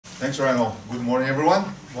Thanks, Ryan. Good morning, everyone.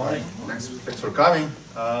 Morning. Thanks for coming.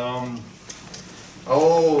 I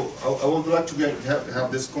would like to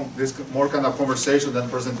have this more kind of conversation than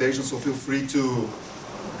presentation, so feel free to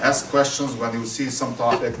ask questions when you see some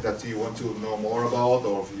topic that you want to know more about,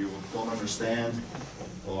 or if you don't understand,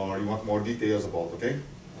 or you want more details about, okay?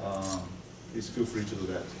 Please feel free to do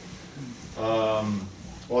that.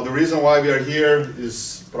 Well, the reason why we are here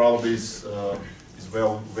is probably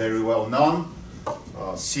very well known.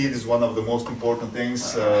 Seed is one of the most important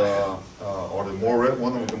things, or one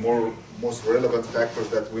of the most relevant factors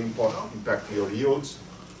that will impact your yields.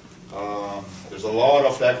 There's a lot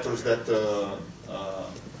of factors that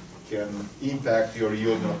can impact your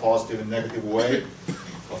yield in a positive and negative way.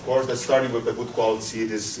 Of course, that starting with a good quality seed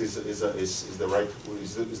is the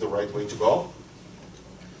right way to go.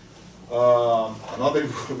 Another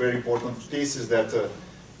very important piece is that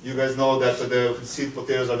you guys know that the seed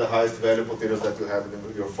potatoes are the highest value potatoes that you have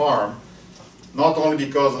in your farm. Not only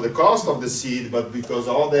because of the cost of the seed, but because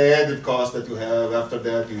all the added costs that you have after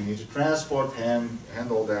that. You need to transport,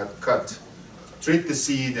 handle that, cut, treat the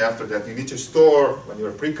seed. After that, you need to store when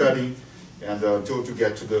you're pre-cutting, and until to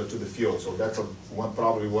get to the field. So that's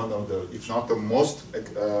probably one of the, if not the most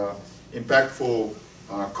impactful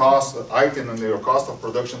cost item in your cost of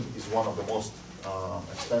production, is one of the most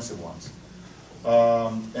expensive ones.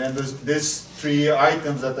 And these three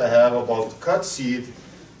items that I have about cut seed,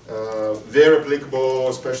 very applicable,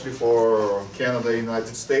 especially for Canada and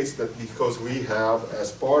United States, that because we have,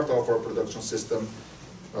 as part of our production system,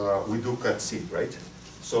 we do cut seed, right?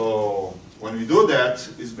 So when we do that,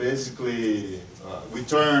 it's basically we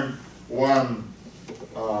turn one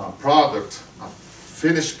product, a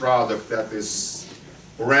finished product that is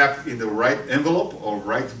wrapped in the right envelope or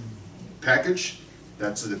right package.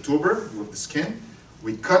 That's the tuber with the skin.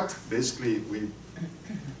 We cut, basically,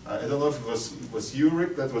 I don't know if it was you,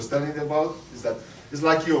 Rick, that was telling me about, is that it's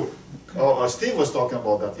like you, Steve was talking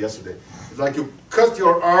about that yesterday. It's like you cut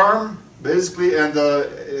your arm, basically, and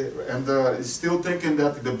still thinking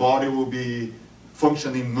that the body will be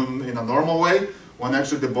functioning in a normal way, when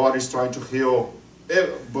actually the body is trying to heal,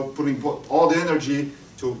 but putting all the energy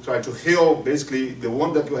to try to heal, basically, the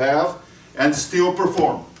one that you have, and still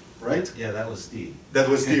perform. Right? Yeah, that was Steve. That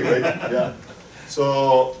was Steve, right? Yeah.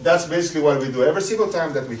 So that's basically what we do. Every single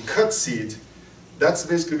time that we cut seed, that's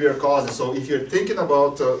basically our cause. So if you're thinking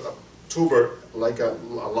about a tuber like a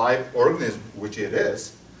live organism, which it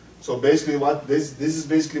is, so basically what this is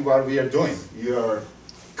basically what we are doing. You are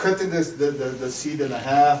cutting the seed in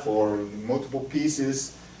half or in multiple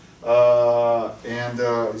pieces, and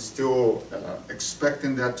still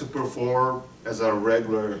expecting that to perform as a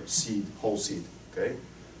regular seed, whole seed. Okay.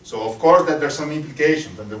 So of course that there's some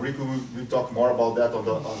implications, and Rick will talk more about that on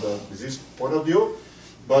the disease point of view.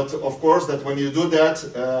 But of course that when you do that,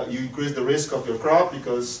 you increase the risk of your crop,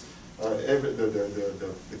 because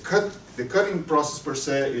the cutting process per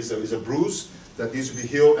se is a bruise that needs to be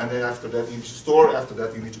healed, and then after that you need to store. After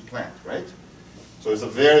that you need to plant, right? So it's a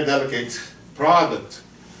very delicate product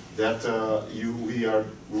that we are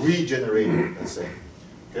regenerating, let's say.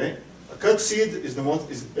 Okay. A cut seed is the most,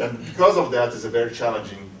 and because of that, is a very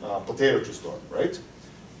challenging potato to store, right?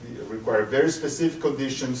 We require very specific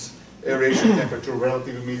conditions, aeration, temperature,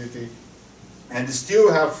 relative humidity, and you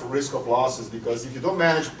still have risk of losses, because if you don't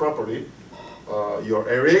manage properly, your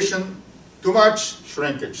aeration, too much,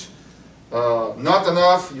 shrinkage. Not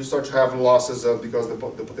enough, you start to have losses because the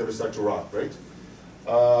potatoes start to rot, right?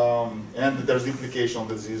 And there's implication on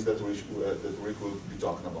the disease that Rick will be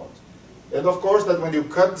talking about. And of course that when you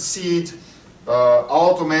cut the seed,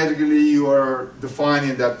 automatically you are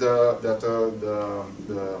defining that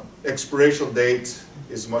the expiration date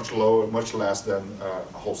is much lower, much less than a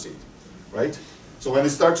whole seed, right? So when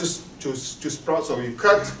it starts to sprout, so you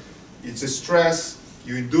cut, it's a stress,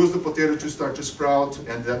 you induce the potato to start to sprout,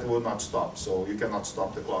 and that will not stop. So you cannot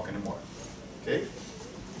stop the clock anymore, okay?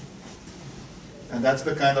 And that's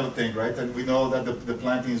the kind of thing, right? And we know that the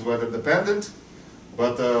planting is weather dependent.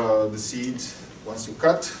 But the seed, once you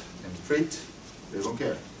cut and treat, they don't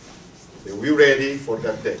care. They will be ready for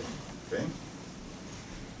that day. Okay?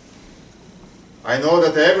 I know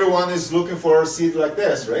that everyone is looking for a seed like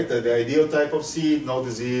this, right? The ideal type of seed, no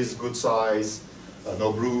disease, good size,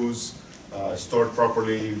 no bruise, stored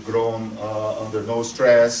properly, grown under no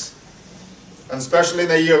stress. And especially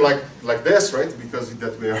in a year like this, right? Because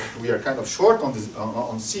that we are kind of short on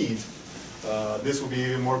seed. This will be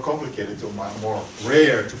even more complicated, more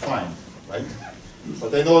rare to find, right?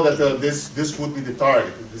 But I know that this would be the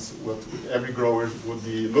target. This is what every grower would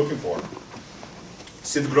be looking for.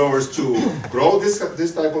 Seed growers to grow this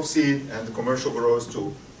type of seed, and the commercial growers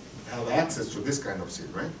to have access to this kind of seed,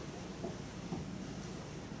 right?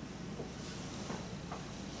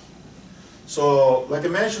 So, like I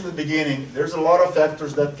mentioned at the beginning, there's a lot of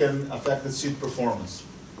factors that can affect the seed performance.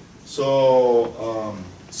 So,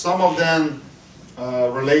 some of them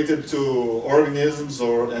related to organisms,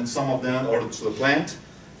 and some of them or to the plant,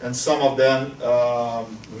 and some of them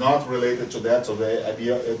not related to that, so the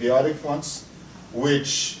abiotic ones,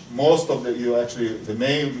 which most of the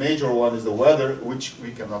major one is the weather, which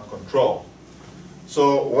we cannot control.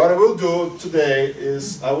 So what I will do today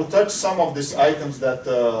is I will touch some of these items that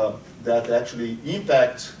that actually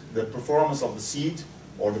impact the performance of the seed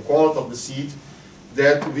or the quality of the seed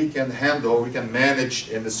that we can handle, we can manage,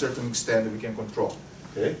 and a certain extent we can control.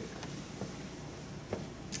 Okay.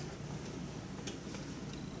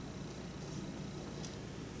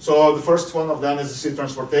 So the first one of them is the seed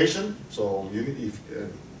transportation. So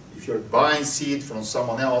if you're buying seed from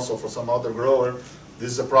someone else or from some other grower, this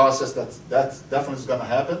is a process that definitely is going to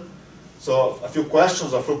happen. So a few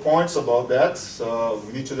questions, a few points about that. So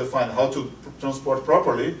we need to define how to transport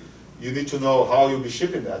properly. You need to know how you'll be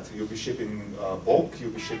shipping that. You'll be shipping bulk,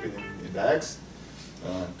 you'll be shipping in bags,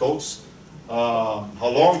 totes. How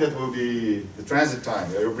long that will be the transit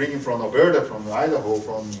time. You're bringing from Alberta, from Idaho,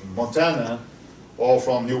 from Montana, or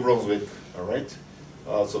from New Brunswick, all right?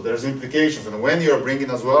 So there's implications, and when you're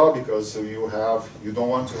bringing as well, because you don't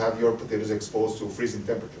want to have your potatoes exposed to freezing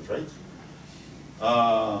temperatures, right?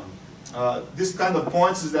 This kind of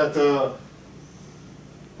points is that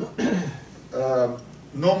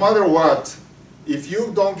no matter what, if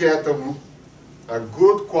you don't get a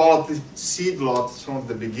good quality seed lot from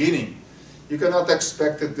the beginning, you cannot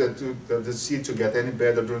expect the seed to get any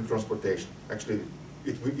better during transportation. Actually,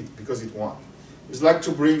 because it won't. It's like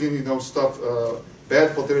to bring in,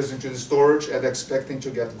 bad potatoes into the storage and expecting to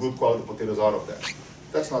get good quality potatoes out of that.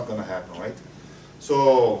 That's not going to happen, right?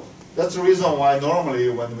 So that's the reason why normally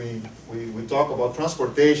when we talk about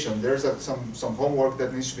transportation, there's some homework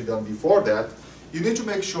that needs to be done before that. You need to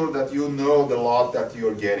make sure that you know the lot that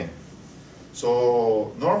you're getting.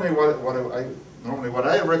 So normally what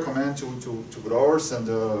I recommend to growers, and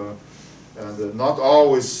not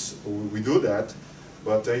always we do that,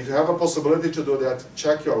 but if you have a possibility to do that,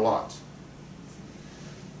 check your lot.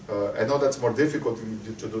 I know that's more difficult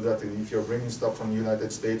to do that if you're bringing stuff from the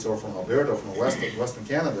United States or from Alberta, from Western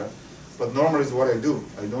Canada, but normally is what I do.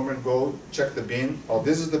 I normally go check the bin. Oh,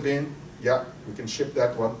 this is the bin. Yeah, we can ship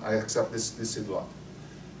that one. I accept this seed lot.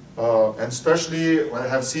 And especially when I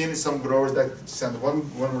have seen some growers that send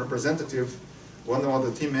one representative, one of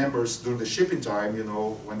the team members during the shipping time,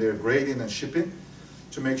 when they're grading and shipping,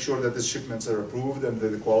 to make sure that the shipments are approved and that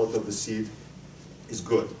the quality of the seed is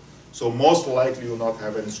good. So most likely you will not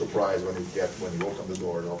have any surprise when you open the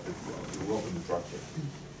door of you open the truck here.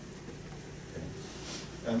 Okay.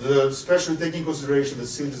 And especially taking consideration the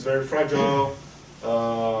seed is very fragile.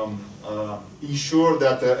 Ensure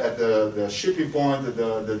that at the shipping point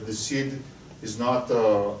the seed is not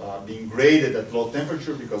being graded at low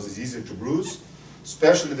temperature because it's easier to bruise.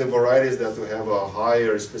 Especially the varieties that have a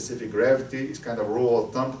higher specific gravity. It's kind of rule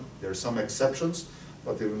of thumb. There are some exceptions,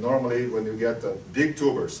 but normally when you get big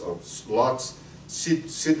tubers or lots,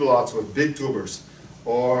 seed lots with big tubers,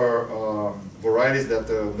 or varieties that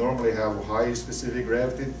normally have high specific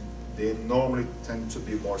gravity, they normally tend to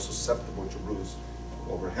be more susceptible to bruise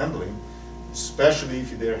over handling, especially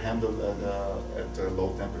if they're handled at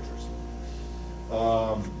low temperatures.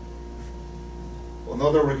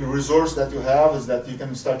 Another resource that you have is that you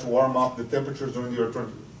can start to warm up the temperatures during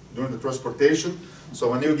the transportation. So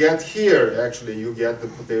when you get here, actually, you get the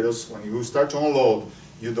potatoes. When you start to unload,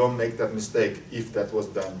 you don't make that mistake if that was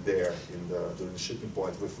done there during the shipping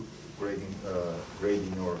point with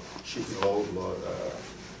grading or shipping low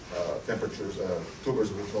temperatures,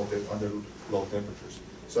 tubers with under low temperatures.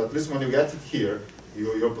 So at least when you get it here,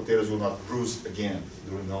 your potatoes will not bruise again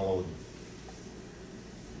during unloading.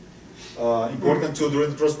 Important too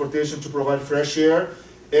during the transportation to provide fresh air,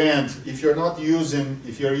 and if you're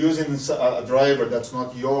using a driver that's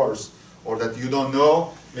not yours or that you don't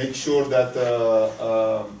know, make sure that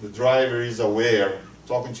the driver is aware,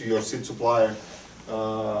 talking to your seed supplier,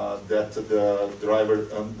 that the driver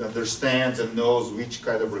understands and knows which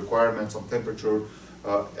kind of requirements on temperature,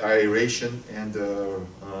 aeration, and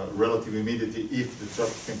relative humidity, if the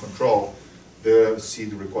truck can control, the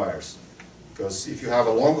seed requires. Because if you have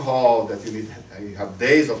a long haul that you have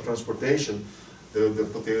days of transportation, the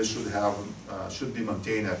potatoes should be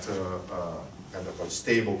maintained at kind of a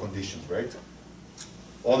stable conditions, right?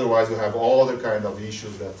 Otherwise, you have all other kind of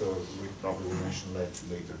issues that we probably will mention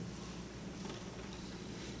later.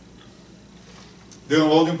 The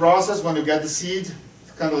unloading process, when you get the seed,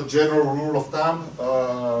 kind of general rule of thumb,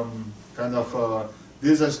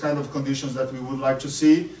 these are kind of conditions that we would like to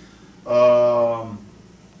see. Try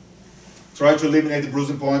to eliminate the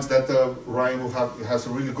bruising points. That Ryan has a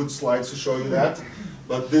really good slides to show you that.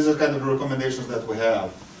 But these are kind of the recommendations that we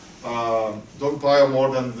have. Don't pile more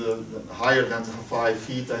than higher than 5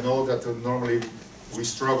 feet. I know that normally we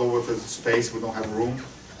struggle with the space. We don't have room,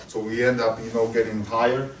 so we end up, getting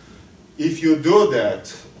higher. If you do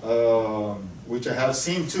that, which I have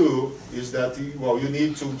seen too, is that you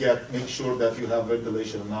need to make sure that you have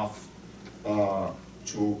ventilation enough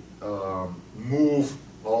to move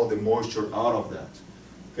all the moisture out of that.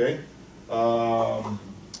 Okay,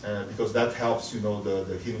 because that helps,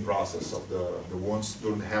 the healing process of the wounds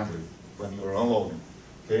during the handling when you're unloading.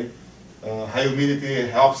 Okay, high humidity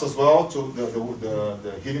helps as well to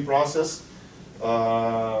the healing process.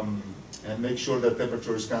 And make sure that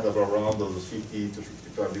temperature is kind of around those 50 to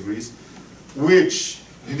 55 degrees, which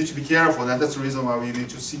you need to be careful, and that's the reason why we need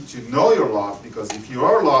to know your lot, because if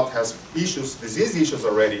your lot has issues, disease issues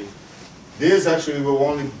already, this actually will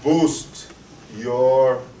only boost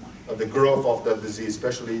the growth of that disease,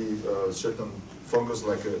 especially certain fungus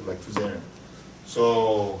like Fusarium.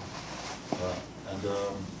 So,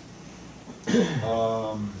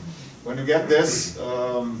 when you get this,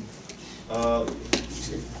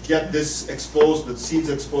 get this exposed, the seeds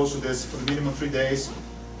exposed to this for the minimum 3 days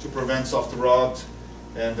to prevent soft rot,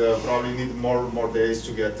 and probably need more days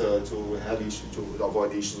to get to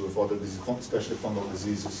avoid issues with other diseases, especially fungal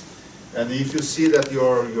diseases. And if you see that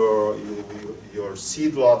your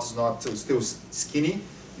seed lot is not still skinny,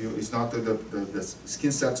 it's not the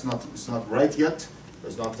skin set's not right yet,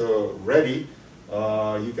 it's not ready,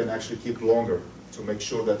 you can actually keep longer to make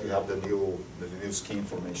sure that you have the new skin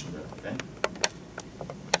formation there. Okay?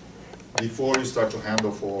 Before you start to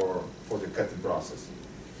handle for the cutting process.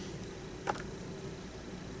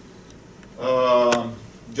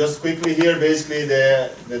 Just quickly here, basically the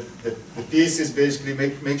piece is basically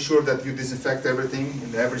make sure that you disinfect everything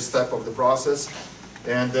in every step of the process,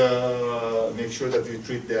 and make sure that you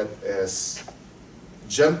treat that as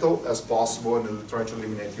gentle as possible, and try to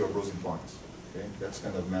eliminate your bruising points. Okay, that's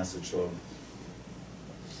kind of message.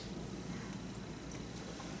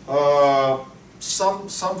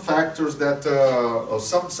 Some factors that, or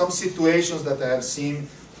some situations that I have seen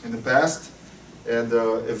in the past, and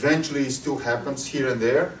eventually still happens here and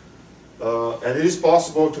there, and it is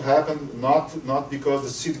possible to happen not because the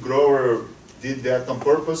seed grower did that on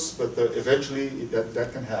purpose, but eventually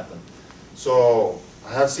that can happen. So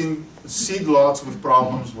I have seen seed lots with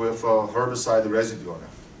problems with herbicide residue on it,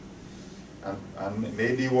 and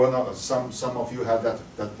maybe some of you had that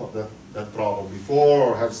problem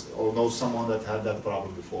before, or know someone that had that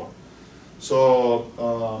problem before. So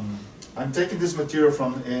I'm taking this material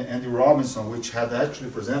from Andy Robinson, which had actually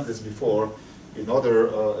presented this before in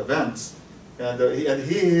other events, and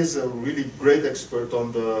he is a really great expert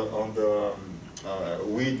on the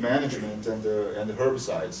weed management and the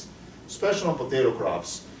herbicides, especially on potato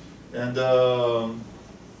crops. And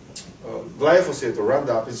glyphosate or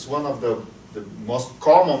Roundup is one of the most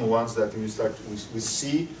common ones that we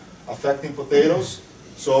see affecting potatoes.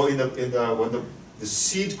 So when the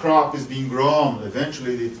seed crop is being grown,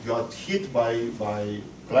 eventually it got hit by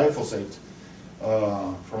glyphosate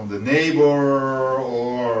from the neighbor,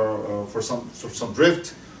 or for some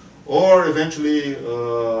drift, or eventually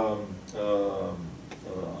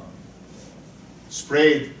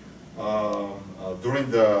sprayed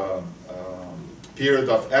during the period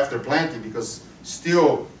of after planting, because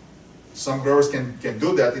still some growers can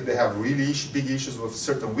do that if they have really big issues with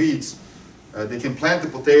certain weeds. They can plant the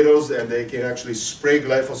potatoes and they can actually spray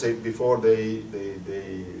glyphosate before they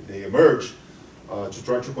emerge to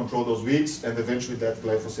try to control those weeds, and eventually that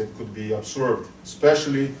glyphosate could be absorbed,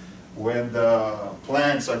 especially when the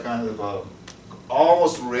plants are kind of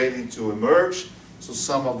almost ready to emerge. So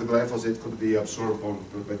some of the glyphosate could be absorbed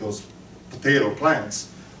by those potato plants,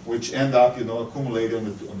 which end up accumulating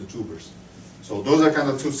on the tubers. So those are kind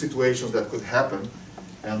of two situations that could happen,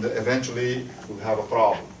 and eventually we'll have a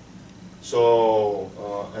problem. So,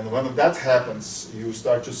 and when that happens, you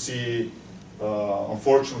start to see,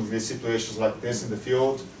 unfortunately, situations like this in the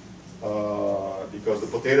field, because the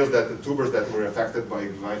potatoes, the tubers that were affected by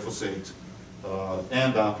glyphosate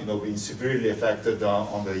end up, being severely affected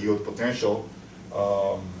on the yield potential.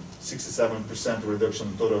 67% reduction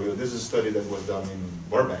in total yield. This is a study that was done in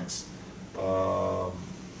Burbanks.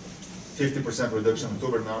 50% reduction in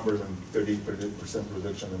tuber numbers and 30%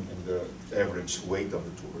 reduction in the average weight of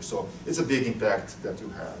the tuber. So it's a big impact that you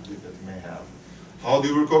may have. How do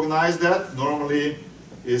you recognize that? Normally,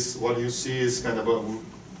 is what you see is kind of a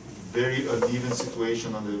very uneven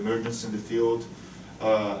situation on the emergence in the field,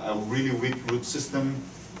 a really weak root system,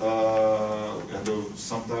 And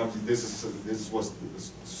sometimes this was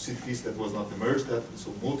seed piece that was not emerged.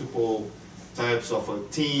 So multiple types of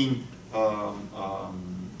team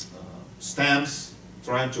stems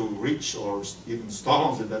trying to reach or even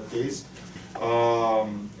stalks in that case.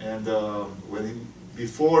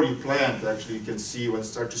 Before you plant, actually you can see when it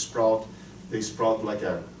starts to sprout, they sprout like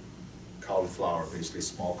a cauliflower, basically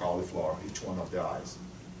small cauliflower, each one of the eyes.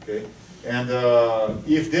 Okay, and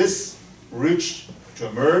if this reach to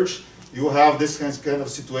emerge, you have this kind of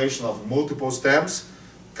situation of multiple stems,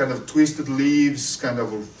 kind of twisted leaves, kind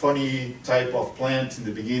of a funny type of plant in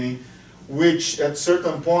the beginning, which at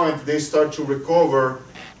certain point they start to recover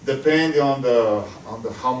depending on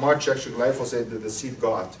how much actually glyphosate that the seed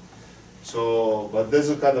got. So, but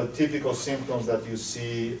these are kind of typical symptoms that you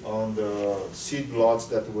see on the seed lots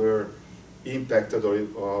that were impacted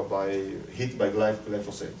or hit by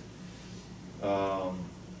glyphosate.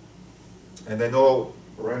 And I know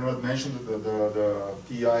Reinhard mentioned that the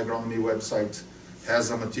PI agronomy website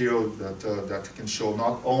has a material that can show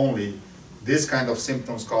not only this kind of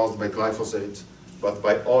symptoms caused by glyphosate, but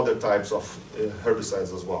by other types of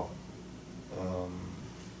herbicides as well.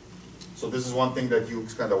 So this is one thing that you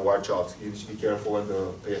kind of watch out. You need to be careful and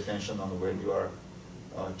pay attention on when you are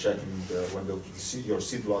checking when your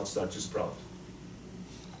seed lot starts to sprout.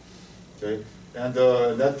 Okay, and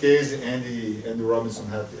in that case, Andy Robinson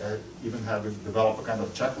even had developed a kind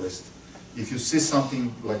of checklist. If you see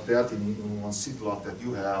something like that in one seed lot that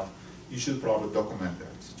you have, you should probably document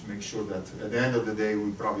that to make sure that at the end of the day,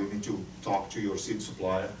 we probably need to talk to your seed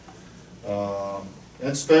supplier. And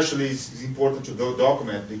especially it's important to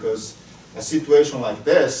document, because a situation like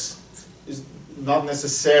this is not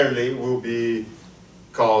necessarily will be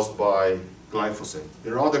caused by glyphosate.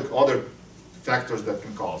 There are other factors that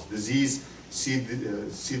can cause disease, seed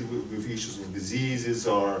with issues with diseases,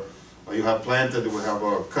 or you have planted, we have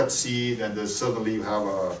a cut seed, and then suddenly you have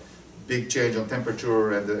a big change on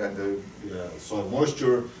temperature and the soil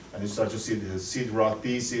moisture, and you start to see the seed rot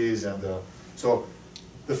pieces, and so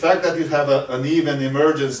the fact that you have an uneven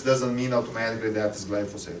emergence doesn't mean automatically that is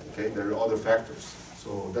glyphosate. Okay, there are other factors.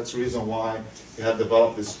 So that's the reason why we have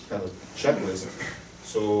developed this kind of checklist.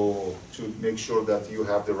 So to make sure that you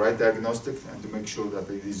have the right diagnostic and to make sure that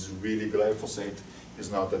it is really glyphosate, is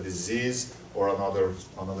not a disease or another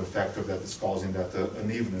factor that is causing that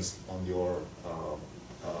unevenness on your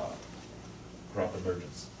crop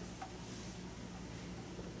emergence.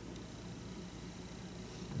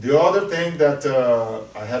 The other thing that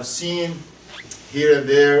I have seen here and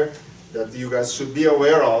there that you guys should be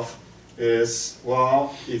aware of is,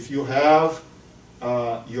 well, if you have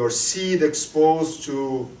your seed exposed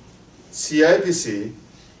to CIPC,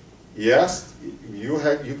 yes, you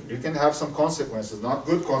can have some consequences, not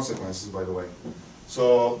good consequences, by the way.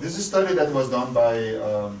 So this is a study that was done by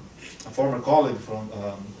a former colleague from,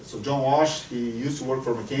 so John Walsh, he used to work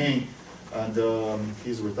for McCain, and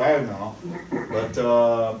he's retired now, but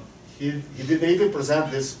he did even present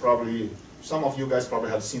this, probably, some of you guys probably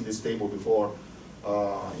have seen this table before,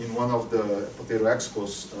 in one of the potato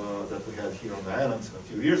expos that we had here on the island a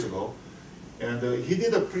few years ago. And he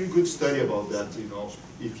did a pretty good study about that. You know,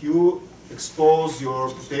 if you expose your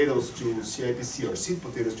potatoes to CIPC or seed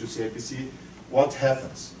potatoes to CIPC, what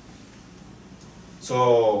happens?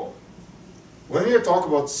 So when you talk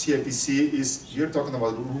about CIPC, you're talking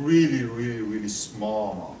about really, really, really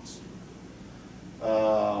small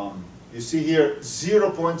amounts. You see here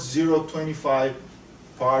 0.025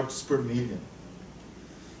 parts per million.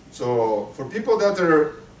 So for people that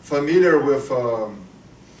are familiar with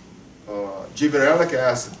gibberellic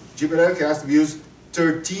acid we use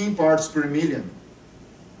 13 parts per million,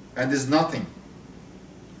 and is nothing.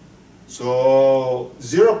 So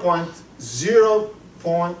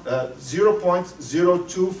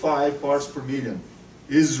 0.025 parts per million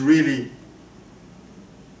is really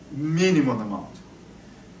minimum amount.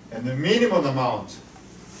 And the minimum amount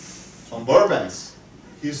on Burbanks,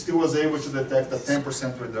 he still was able to detect a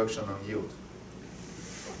 10% reduction on yield.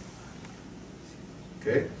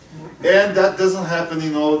 Okay? And that doesn't happen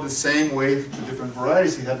in all the same way to different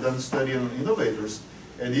varieties. He had done a study on innovators,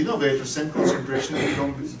 and innovators, same concentration, you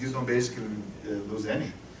don't basically lose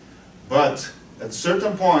any. But at a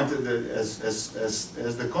certain point, as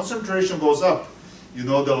the concentration goes up, you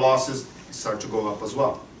know the losses start to go up as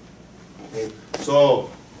well. Okay? So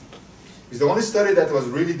it's the only study that was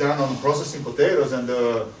really done on processing potatoes, and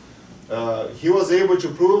he was able to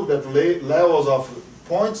prove that levels of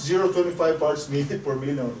 0.025 parts per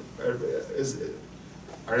million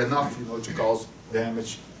are enough, you know, to cause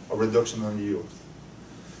damage or reduction on yield.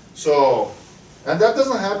 So, and that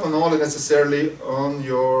doesn't happen only necessarily on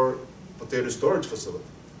your potato storage facility.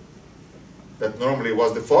 that normally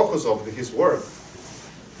was the focus of his work,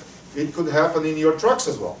 it could happen in your trucks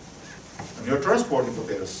as well. And you're transporting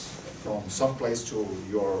potatoes from some place to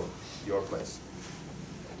your place.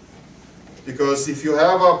 Because if you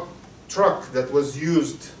have a truck that was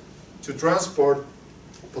used to transport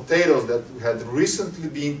potatoes that had recently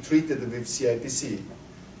been treated with CIPC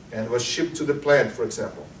and was shipped to the plant, for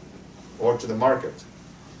example, or to the market,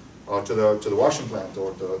 or to the washing plant,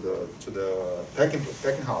 or to the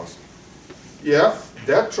packing house, yeah,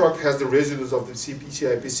 that truck has the residues of the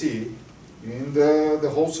CIPC in the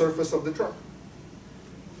whole surface of the truck.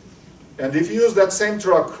 And if you use that same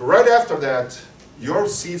truck right after that, your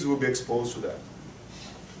seeds will be exposed to that.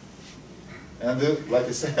 And like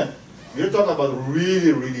I said, we're talking about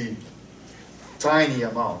really, really tiny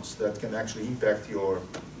amounts that can actually impact your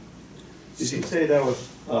seeds. Did you say that was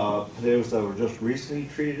potatoes that were just recently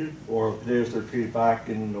treated, or potatoes that were treated back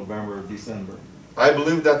in November or December? I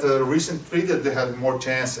believe that the recent treated, they had more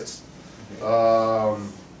chances.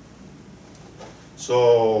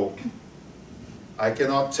 So I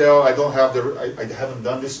cannot tell. I don't have the. I haven't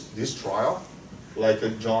done this trial like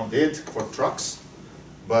John did for trucks.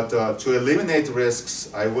 But to eliminate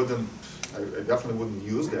risks, I definitely wouldn't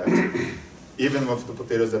use that, even with the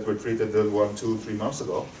potatoes that were treated 1, 2, 3 months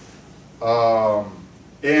ago.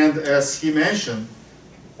 And as he mentioned,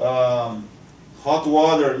 hot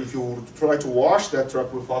water, if you try to wash that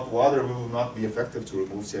truck with hot water, will not be effective to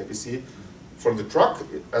remove CIPC from the truck,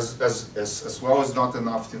 as well as not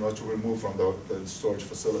enough to remove from the storage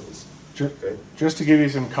facilities. Okay? Just to give you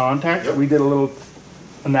some context, Yep. we did a little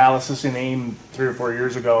analysis in AIM 3 or 4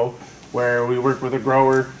 years ago where we worked with a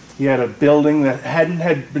grower. He had a building that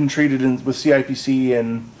had been treated with CIPC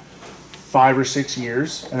in 5 or 6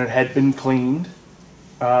 years, and it had been cleaned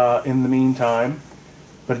in the meantime,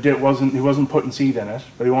 but he wasn't putting seed in it,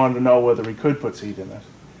 but he wanted to know whether we could put seed in it.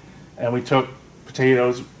 And we took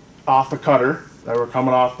potatoes off the cutter that were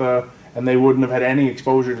coming off and they wouldn't have had any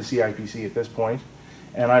exposure to CIPC at this point.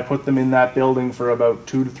 And I put them in that building for about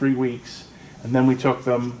 2 to 3 weeks. And then we took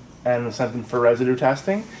them and sent them for residue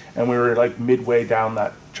testing, and we were like midway down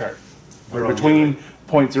that chart. We're between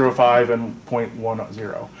 0.05 and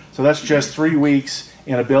 0.10. So that's just 3 weeks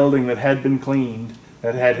in a building that had been cleaned,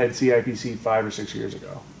 that had CIPC 5 or 6 years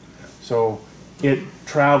ago. So it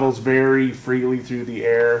travels very freely through the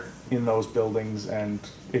air in those buildings, and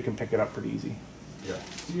it can pick it up pretty easy. Yeah.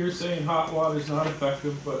 So you're saying hot water is not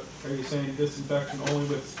effective, but are you saying disinfection only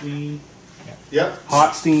with steam? Yeah.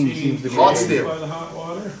 Hot steam seems to be Hot the steam. By the hot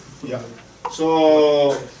water? Yeah.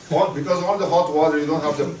 So because on the hot water you don't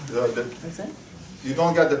have you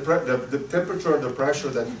don't get the temperature, the pressure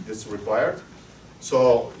that is required.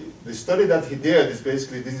 So the study that he did is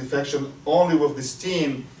basically disinfection only with the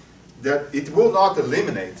steam, that it will not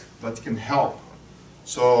eliminate, but it can help.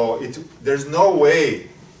 So there's no way,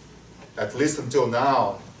 at least until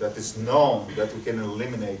now, that is known that we can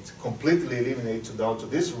completely eliminate down to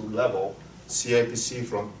this level CIPC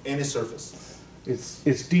from any surface.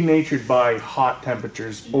 It's denatured by hot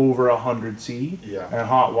temperatures over 100 C, Yeah. and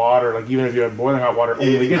hot water, like even if you have boiling hot water,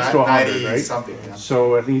 only gets to 100, right? Something, yeah.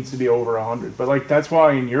 So it needs to be over 100. But like that's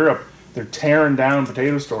why in Europe they're tearing down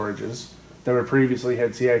potato storages that were previously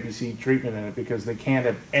had CIPC treatment in it, because they can't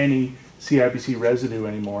have any CIPC residue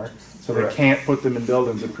anymore. So Correct. they can't put them in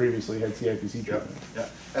buildings that previously had CIPC Yeah, treatment. yeah.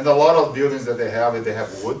 And a lot of buildings that they have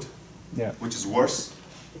wood, Yeah. which is worse.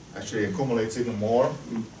 Actually accumulates even more.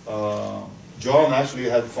 John actually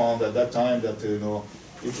had found at that time that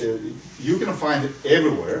you can find it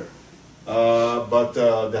everywhere, but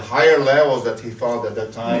the higher levels that he found at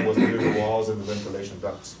that time was near the walls and the ventilation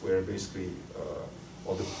ducts, where basically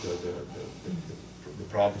all the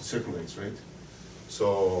product circulates, right?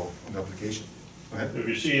 So in application. Go ahead. Have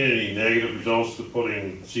you seen any negative results to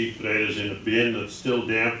putting seed potatoes in a bin that's still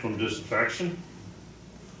damp from disinfection?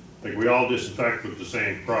 Like, we all disinfect with the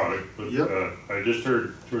same product, but Yep. I just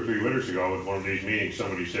heard 2 or 3 winters ago at one of these meetings,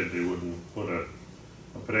 somebody said they wouldn't put a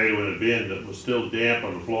potato in a bin that was still damp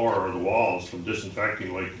on the floor or the walls from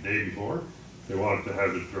disinfecting like the day before. They wanted to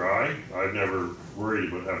have it dry. I've never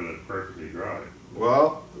worried about having it perfectly dry.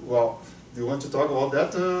 Well, do you want to talk about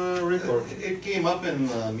that, Rick? Or? It came up in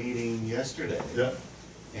the meeting yesterday. Yeah.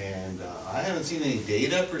 And I haven't seen any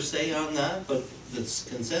data per se on that, but the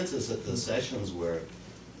consensus at the sessions were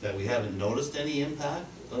that we haven't noticed any impact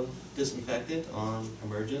of disinfectant on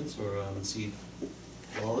emergence or on seed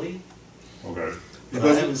quality. Okay. But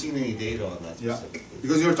I haven't seen any data on that Yeah, specifically.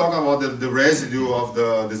 because you're talking about the residue of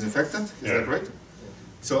the disinfectant, is that Yeah. right?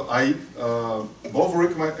 So both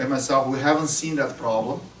Rick and myself, we haven't seen that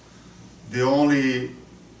problem. The only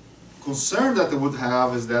concern that they would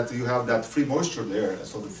have is that you have that free moisture there.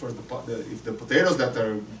 So if the potatoes that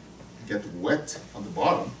get wet on the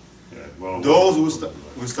bottom, Yeah, well, those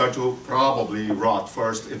will start to probably rot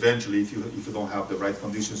first, eventually, if you don't have the right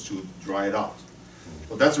conditions to dry it out.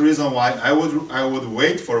 So that's the reason why I would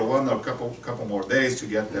wait for one or couple more days to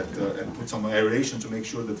get that and put some aeration to make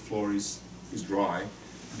sure that the floor is dry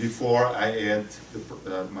before I add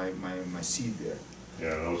my seed there.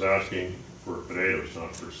 yeah, and I was asking for potatoes,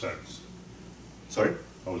 not for sets. Sorry?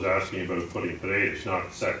 I was asking about putting potatoes,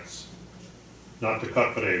 not sets. Not to cut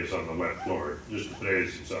potatoes on the wet floor, just the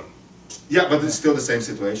potatoes themselves. Yeah, but it's still the same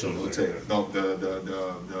situation, Still the let's same, say. yeah. No,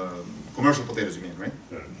 the commercial potatoes you mean, right?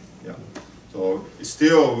 Yeah. Yeah. So it's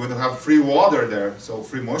still, we don't have free water there, so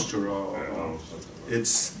free moisture.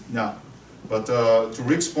 It's, yeah. But to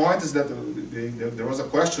Rick's point is that there was a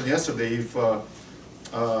question yesterday if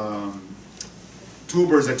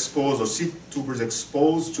tubers exposed or seed tubers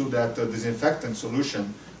exposed to that disinfectant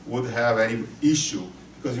solution would have any issue.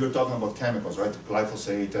 Because you're talking about chemicals, right?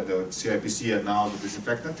 Glyphosate and the CIPC and now the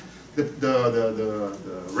disinfectant. The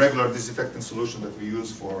regular disinfectant solution that we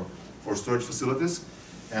use for storage facilities.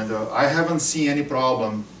 And I haven't seen any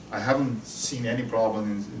problem. I haven't seen any problem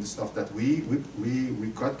in the stuff that we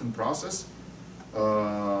cut and process.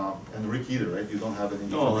 And Rick either, right? You don't have any.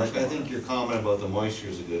 No, like I think your comment about the moisture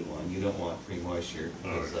is a good one. You don't want free moisture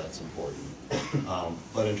because that's important.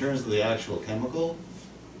 But in terms of the actual chemical,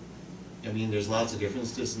 I mean, there's lots of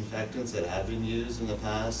different disinfectants that have been used in the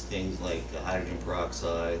past, things like hydrogen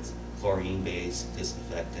peroxides, chlorine-based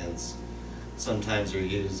disinfectants. Sometimes they're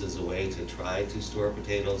used as a way to try to store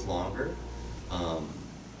potatoes longer,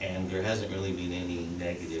 and there hasn't really been any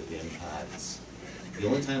negative impacts. The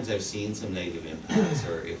only times I've seen some negative impacts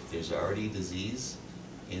are if there's already disease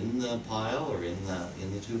in the pile or in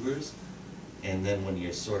the tubers, and then when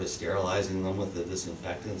you're sort of sterilizing them with the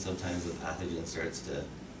disinfectant, sometimes the pathogen starts to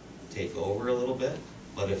take over a little bit.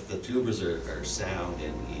 But if the tubers are sound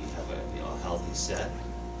and you have a healthy set,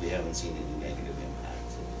 we haven't seen any negative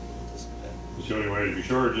impacts of the disinfectant. It's the only way to be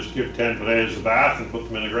sure, just give 10 potatoes a bath and put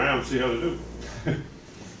them in the ground and see how they do.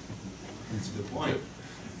 That's a good point.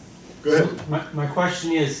 Go ahead. My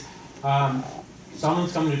question is,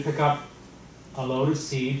 someone's coming to pick up a load of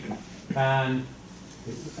seed and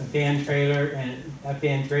a van trailer, and that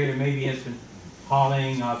van trailer maybe has been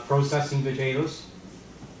hauling processing potatoes.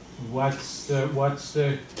 What's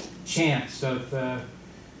the chance of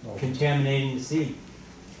contaminating the seed?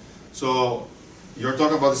 So you're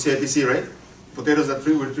talking about the CIPC, right? Potatoes that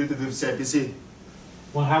were treated with CIPC.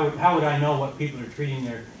 Well, how would I know what people are treating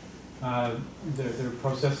their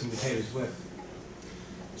processing potatoes with?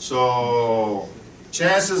 So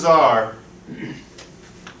chances are,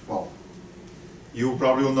 well, you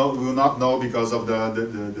probably will not know because of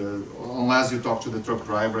the unless you talk to the truck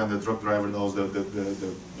driver and the truck driver knows the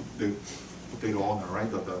potato owner, right?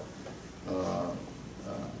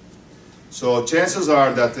 So chances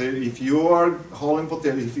are that if you are hauling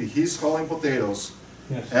potatoes, if he's hauling potatoes,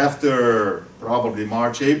 Yes. after probably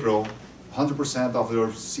March, April, 100% of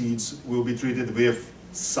your seeds will be treated with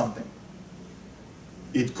something.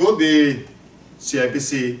 It could be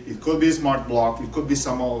CIPC, it could be Smart Block, it could be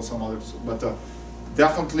some others, but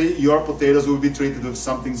definitely your potatoes will be treated with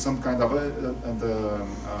something, some kind of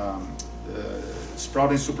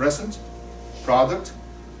sprouting suppressant product,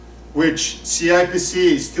 which CIPC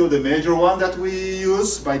is still the major one that we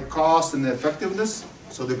use by cost and effectiveness.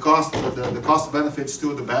 So the cost benefit is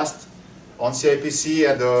still the best on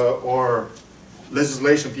CIPC, and or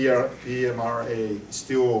legislation PMRA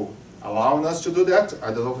still allowing us to do that.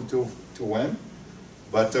 I don't know to when,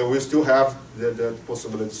 but we still have the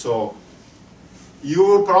possibility. So you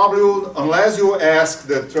will probably, unless you ask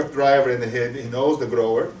the truck driver and he knows the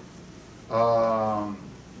grower,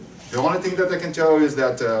 the only thing that I can tell you is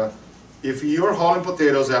that if you're hauling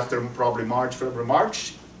potatoes after probably March, February,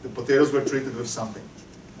 March, the potatoes were treated with something.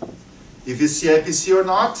 If it's CIPC or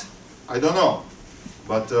not, I don't know.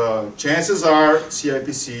 But chances are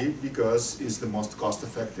CIPC because it's the most cost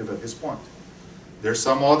effective at this point. There's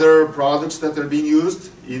some other products that are being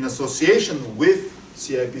used in association with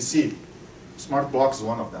CIPC. Smart Block is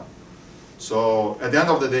one of them. So at the end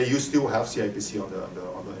of the day, you still have CIPC on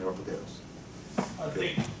your potatoes. I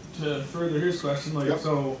think to further his question, like, Yep.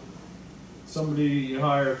 so somebody, you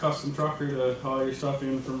hire a custom trucker to haul your stuff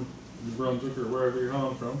in from New Brunswick or wherever you're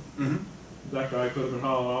hauling from. Mm-hmm. That guy could have been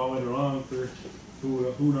hauling all winter long for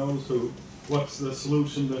who knows who. What's the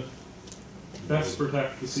solution to best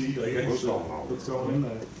protect the seed, I guess, that's going in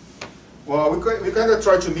there? Well, we kind of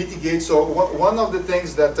try to mitigate. So one of the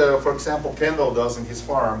things that, for example, Kendall does in his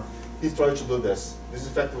farm, he tries to do this.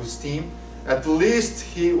 Disinfect with steam. at least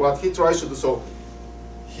what he tries to do, so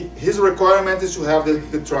his requirement is to have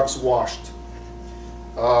the trucks washed,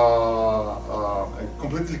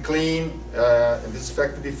 completely clean, and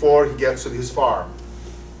disinfected before he gets to his farm.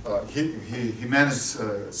 He manages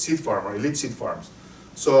seed farm or elite seed farms.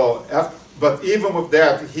 So, but even with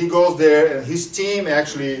that, he goes there and his team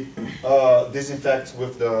actually disinfects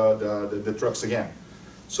with the trucks again.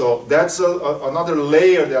 So that's another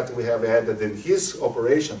layer that we have added in his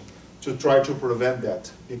operation to try to prevent that,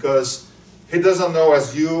 because he doesn't know,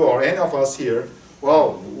 as you or any of us here,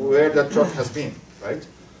 well, where that truck has been, right?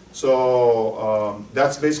 So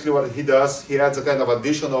that's basically what he does. He adds a kind of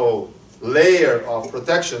additional layer of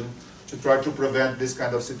protection to try to prevent this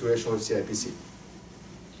kind of situation with CIPC.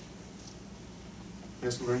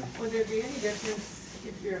 Yes, Lorraine? Would there be any difference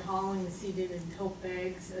if you're hauling the seed in tote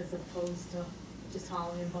bags as opposed to just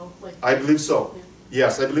hauling in bulk? Like, I believe so. yeah.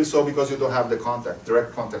 Yes, I believe so, because you don't have the contact,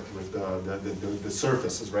 direct contact with the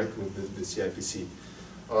surfaces, right, with the CIPC.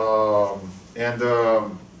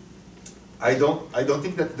 I don't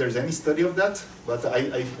think that there's any study of that, but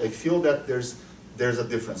I feel that there's a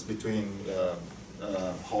difference between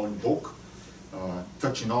hauling bulk,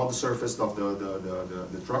 touching all the surface of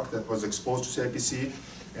the truck that was exposed to CIPC,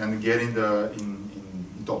 and getting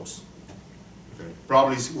in totes. Okay.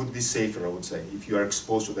 Probably would be safer, I would say, if you are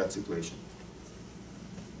exposed to that situation.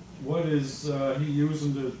 What is he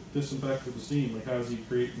using to disinfect with the steam? Like, how is he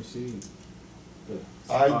creating the steam?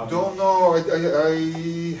 I don't know.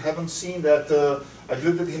 I haven't seen that. I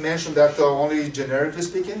believe that he mentioned that only generically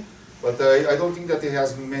speaking, but I don't think that he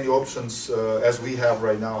has many options as we have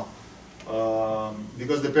right now.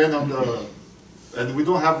 Because depend on and we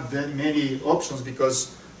don't have that many options,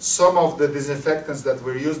 because some of the disinfectants that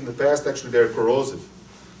were used in the past, actually they're corrosive.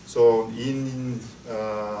 So in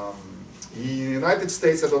the United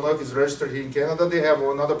States, I don't know if it's registered here in Canada, they have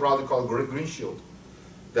another product called Green Shield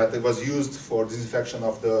that it was used for disinfection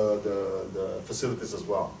of the facilities as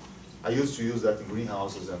well. I used to use that in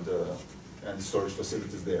greenhouses and storage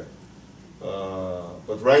facilities there.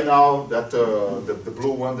 But right now, that the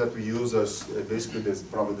blue one that we use is basically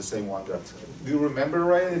probably the same one that. Do you remember,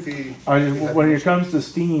 Ryan? When it comes to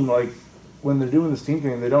steam, like when they're doing the steam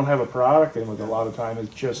cleaning, they don't have a product in with a lot of time.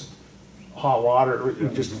 It's just hot water,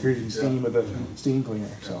 just creating steam with a steam cleaner.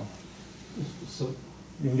 So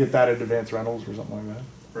you can get that at Advanced Rentals or something like that.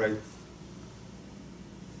 Right.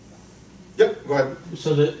 Yep. Go ahead.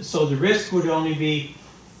 So the risk would only be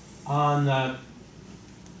on a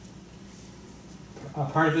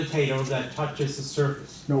part of the potato that touches the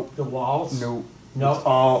surface. Nope. The walls. No. No. It's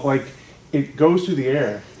all like it goes through the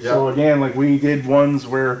air. Yeah. So again, like we did ones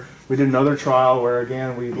where we did another trial where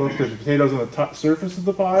again we looked at the potatoes on the top surface of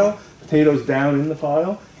the pile, potatoes down in the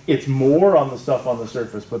pile. It's more on the stuff on the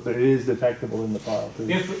surface, but it is detectable in the pile too.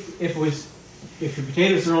 If your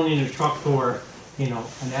potatoes are only in a truck for, an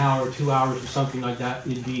hour, 2 hours or something like that,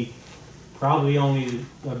 it'd be probably only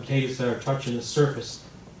the potatoes that are touching the surface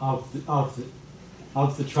of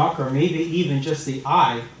the truck, or maybe even just the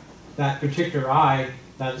eye, that particular eye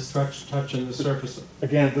that is touching the surface.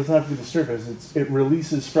 Again, it doesn't have to be the surface. It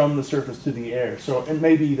releases from the surface to the air. So it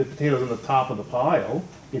may be the potatoes on the top of the pile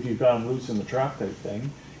if you've got them loose in the truck type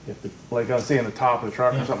thing. Like I was saying, the top of the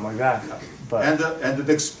truck or something like that. But And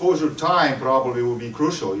the exposure time probably will be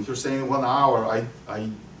crucial. If you're saying 1 hour,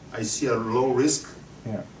 I see a low risk.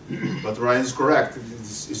 yeah. But Ryan's correct.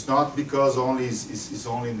 It's not because only it's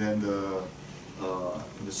only in the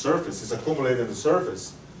surface. It's accumulated in the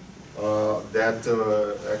surface that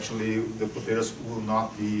actually the potatoes will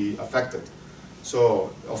not be affected.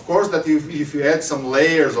 So of course that if you add some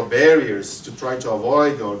layers or barriers to try to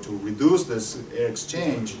avoid or to reduce this air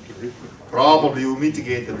exchange, probably you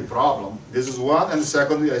mitigate the problem. This is one, and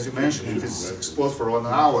secondly, as you mentioned, if it's exposed for 1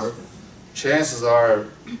 hour, chances are,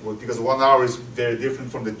 because 1 hour is very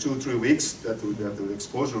different from the 2-3 weeks that the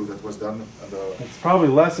exposure that was done. It's probably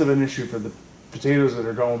less of an issue for the potatoes that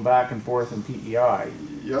are going back and forth in PEI.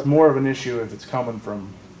 Yep. It's more of an issue if it's coming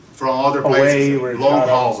from other away places, where it's long got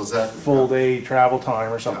hauls, a exactly. full day travel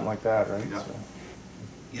time or something like that, right? Yeah. So.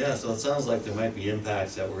 Yeah, so it sounds like there might be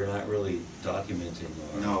impacts that we're not really documenting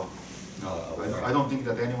or. No, I don't think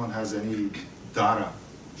that anyone has any data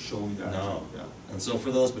showing that. No. Yeah. And so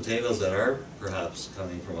for those potatoes that are perhaps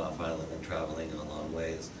coming from off island and traveling a long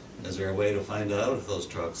ways, is there a way to find out if those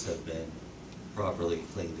trucks have been properly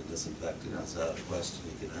cleaned and disinfected? Is that a question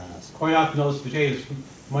we can ask? Quite often those potatoes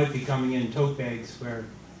might be coming in tote bags where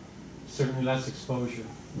certainly less exposure.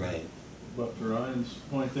 Right. But to Ryan's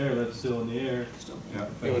point there, that's still in the air. Yeah.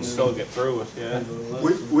 It would still get through it, yeah.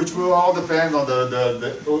 Which will all depend on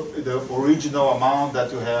the original amount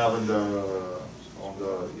that you have in on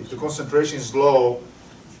if the concentration is low,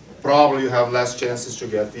 probably you have less chances to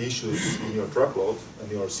get issues in your truckload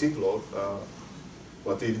and your seat load.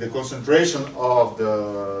 But if the concentration of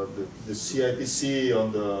the CIPC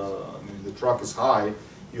on the truck is high,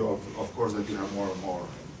 you of course that you have more and more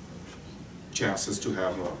chances to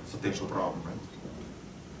have a potential problem,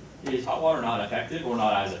 right? Is hot water not effective or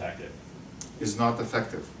not as effective? It's not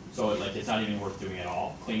effective. So like it's not even worth doing at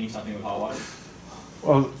all, cleaning something with hot water?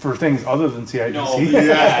 Well, for things other than CIPC. No,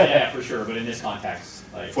 yeah, for sure, but in this context,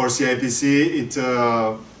 like. For CIPC, it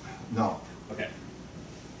no. Okay.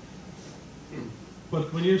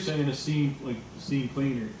 But when you're saying a steam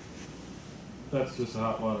cleaner, that's just a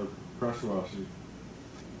hot water pressure washer.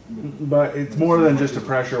 But it's more than just a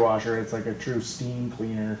pressure washer. It's like a true steam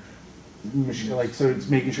cleaner machine. Like, so it's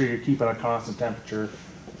making sure you're keeping a constant temperature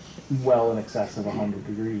well in excess of 100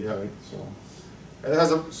 degrees, Yeah. right? So It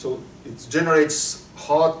has it generates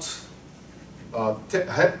hot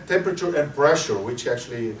temperature and pressure, which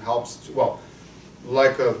actually helps.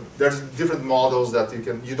 There's different models that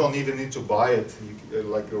you don't even need to buy it.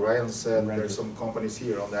 Like Ryan said, there's some companies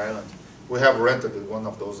here on the island. We have rented one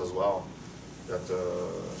of those as well, that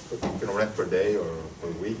you can rent per day or per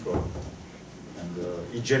week, and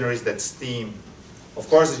it generates that steam. Of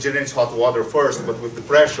course, it generates hot water first, but with the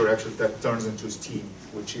pressure, actually, that turns into steam,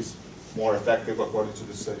 which is more effective according to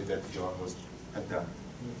the study that John had done.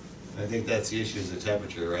 I think that's the issue, is the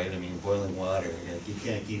temperature, right? I mean, boiling water, you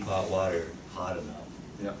can't keep hot water hot enough.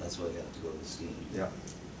 Yeah. That's why you have to go to steam. Yeah.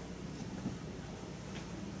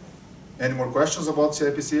 Any more questions about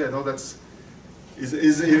CIPC? I know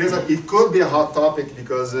it could be a hot topic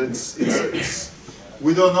because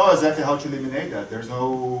we don't know exactly how to eliminate that. There's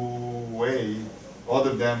no way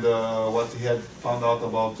other than what he had found out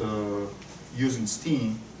about using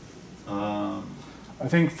steam. I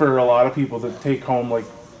think for a lot of people that take home, like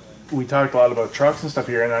we talked a lot about trucks and stuff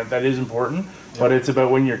here, and that is important. Yeah. But it's about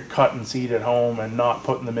when you're cutting seed at home and not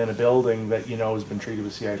putting them in a building that you know has been treated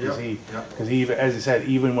with CIPC. Because even, as you said,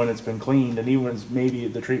 even when it's been cleaned, and even when maybe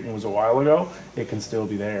the treatment was a while ago, it can still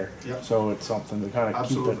be there. Yeah. So it's something to kind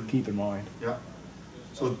of keep in mind. Yeah.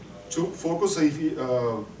 So to focus, if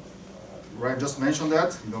Ryan just mentioned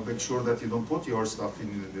that, make sure that you don't put your stuff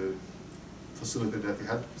in the facility that you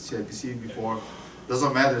had CIPC before.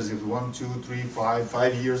 Doesn't matter if 1, 2, 3,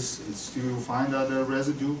 5 years, it's still find other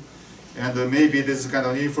residue, and maybe this is kind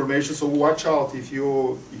of new information. So watch out if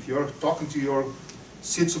you're talking to your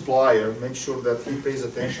seed supplier, make sure that he pays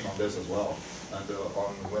attention on this as well, and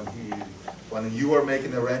on when you are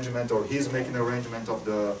making arrangement or he's making arrangement of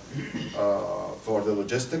the for the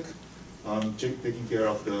logistic, taking care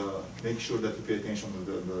of make sure that you pay attention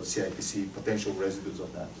to the CIPC potential residues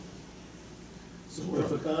of that. So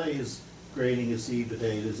if a guy is grading his seed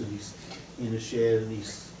potatoes and he's in a shed and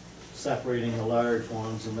he's separating the large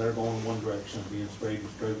ones and they're going in one direction, being sprayed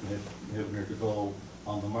with drought inhibitor to go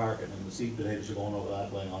on the market, and the seed potatoes are going over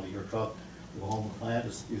that way onto your truck to go home and plant,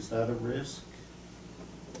 is that a risk?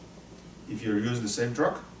 If you're using the same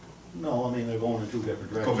truck? No, I mean they're going in two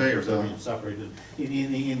different directions. Conveyors, they're being separated.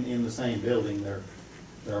 In the same building, they're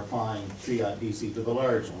applying CIPC to the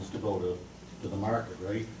large ones to go to the market,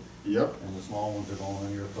 right? Yep. And the small ones are going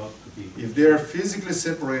in your truck to be. If they're physically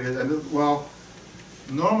separated, and well,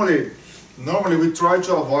 normally we try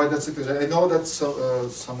to avoid that situation. I know that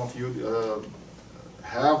some of you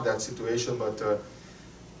have that situation, but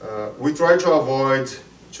we try to avoid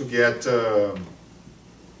to get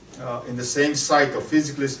in the same site, or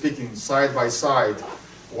physically speaking, side by side.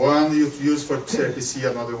 One you use for CIPC,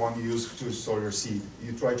 another one you use to store your seed.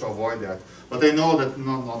 You try to avoid that. But I know that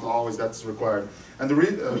not always that's required. And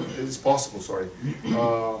it's possible, sorry.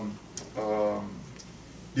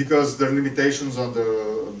 Because there are limitations on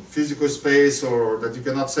the physical space, or that you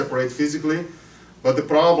cannot separate physically. But the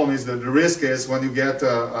problem is that the risk is when you get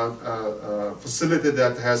a facility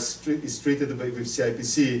that is treated with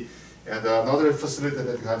CIPC and another facility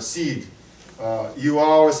that you have seed, you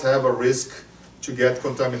always have a risk to get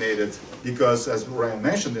contaminated, because as Ryan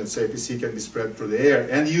mentioned, the CIPC can be spread through the air,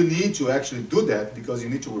 and you need to actually do that because you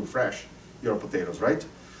need to refresh your potatoes, right?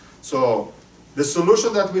 So the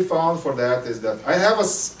solution that we found for that is that I have a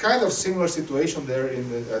kind of similar situation there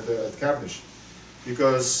at Cavendish,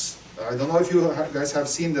 because I don't know if you guys have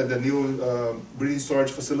seen the new breeding storage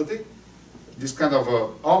facility. This kind of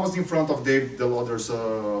almost in front of Dave Deloder's,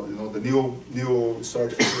 the new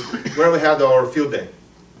storage facility where we had our field day.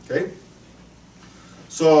 Okay.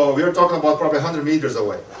 So we are talking about probably 100 meters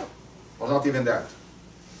away, or not even that.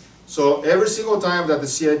 So every single time that the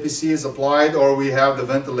CIPC is applied, or we have the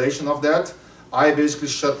ventilation of that, I basically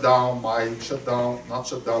I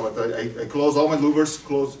close all my louvers,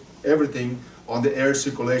 close everything on the air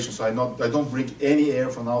circulation. So I don't bring any air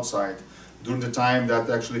from outside during the time that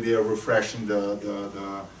actually they are refreshing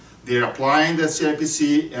they are applying the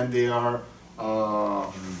CIPC and they are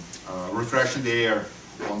refreshing the air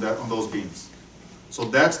on those beans. So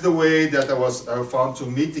that's the way that I found to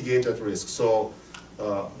mitigate that risk. So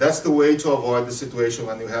that's the way to avoid the situation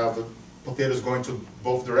when you have potatoes going to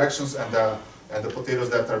both directions and the potatoes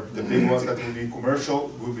that are the big ones that will be commercial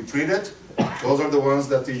will be treated. Those are the ones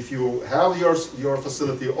that if you have your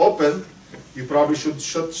facility open, you probably should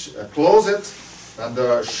close it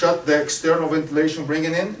and shut the external ventilation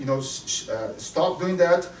bringing in. Stop doing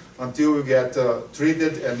that until you get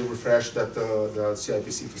treated and refreshed at the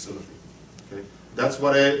CIPC facility. Okay, that's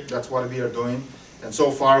what we are doing, and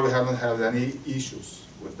so far we haven't had any issues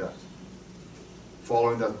with that.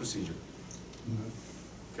 Following that procedure.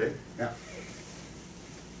 Okay. Yeah.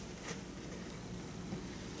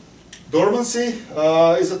 Dormancy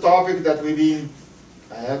is a topic that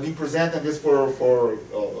I have been presenting this or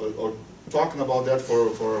talking about that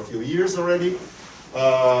for a few years already.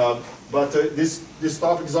 But this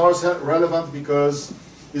topic is always relevant because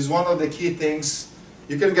it's one of the key things.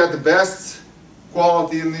 You can get the best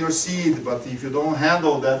quality in your seed, but if you don't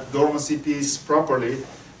handle that dormancy piece properly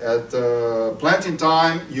at planting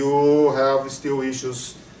time, you have still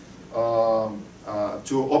issues to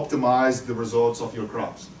optimize the results of your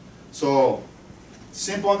crops. So,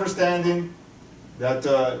 simple understanding that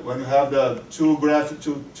when you have the two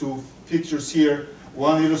pictures here,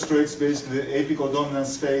 one illustrates basically the apical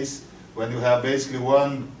dominance phase, when you have basically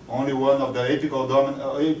only one of the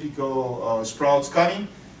apical sprouts coming,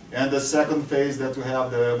 and the second phase that you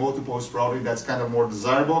have the multiple sprouting, that's kind of more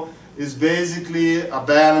desirable, is basically a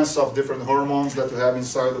balance of different hormones that you have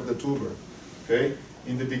inside of the tuber. Okay?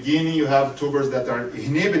 In the beginning, you have tubers that are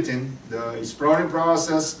inhibiting the sprouting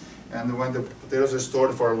process, and when the potatoes are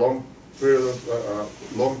stored for a long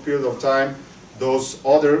period of time, those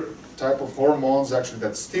other type of hormones actually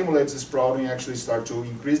that stimulates the sprouting actually start to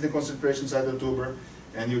increase the concentration inside the tuber,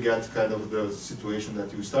 and you get kind of the situation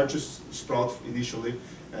that you start to sprout initially,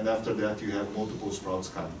 and after that you have multiple sprouts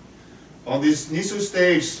coming. On this initial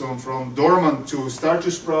stage, from dormant to start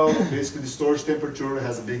to sprout, basically the storage temperature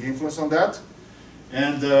has a big influence on that.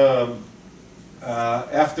 And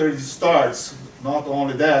after it starts, not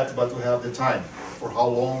only that, but we have the time for how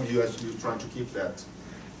long you're trying to keep that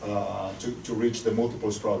to reach the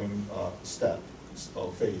multiple sprouting step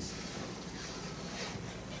or phase.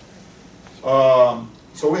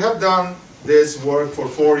 So we have done this work for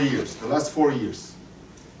 4 years, the last 4 years.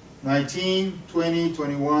 19, 20,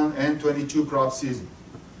 21, and 22 crop season.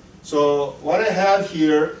 So what I have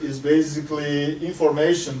here is basically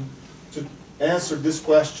information to answer this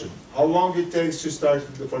question: how long it takes to start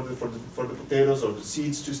for the potatoes or the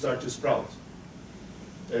seeds to start to sprout.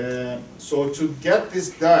 So to get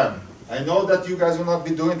this done, I know that you guys will not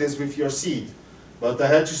be doing this with your seed, but I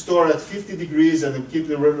had to store at 50 degrees and keep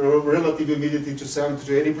the relative humidity to 70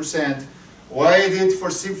 to 80%. Why I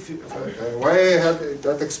had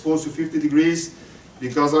that exposed to 50 degrees?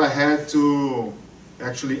 Because I had to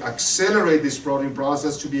actually accelerate this sprouting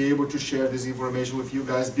process to be able to share this information with you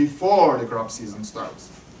guys before the crop season starts.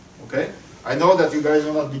 Okay? I know that you guys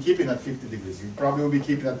will not be keeping at 50 degrees. You probably will be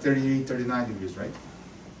keeping at 38, 39 degrees, right?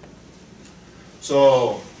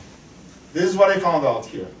 So, this is what I found out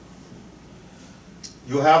here.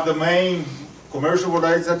 You have the main commercial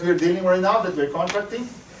varieties that we're dealing right now, that we're contracting.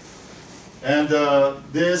 And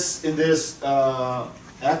in this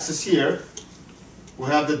axis here, we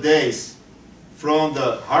have the days from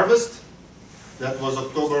the harvest, that was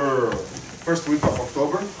October, first week of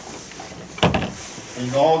October,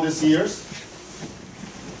 in all these years,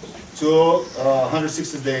 to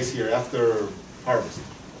 160 days here after harvest.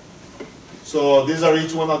 So these are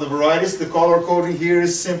each one of the varieties. The color coding here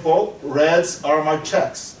is simple. Reds are my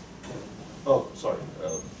checks. Oh, sorry,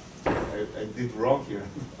 I did wrong here.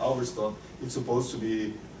 Alverstone. It's supposed to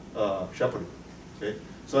be Shepherd. Okay,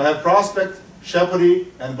 so I have Prospect, Shepherd,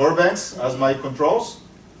 and Burbanks as my controls.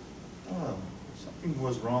 Oh, something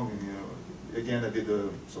was wrong in here. Again, I did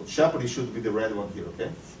so Shepherd should be the red one here. Okay,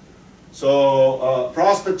 so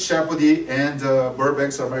Prospect, Shepherd, and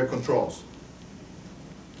Burbanks are my controls.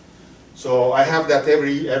 So I have that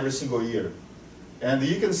every single year, and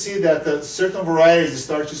you can see that certain varieties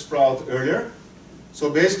start to sprout earlier. So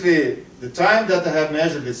basically, the time that I have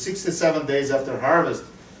measured is 67 days after harvest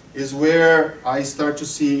is where I start to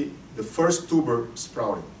see the first tuber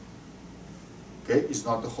sprouting. Okay, it's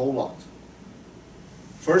not the whole lot.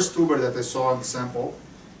 First tuber that I saw in the sample,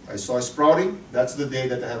 I saw sprouting. That's the day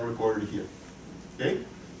that I have recorded here. Okay,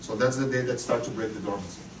 so that's the day that starts to break the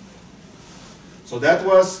dormancy. So that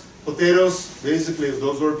was potatoes, basically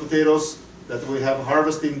those were potatoes that we have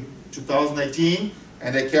harvested in 2019,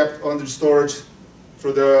 and they kept under storage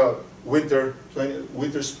through the winter,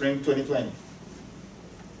 spring 2020.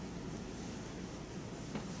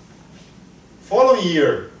 Following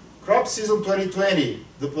year, crop season 2020,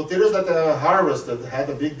 the potatoes that I harvested had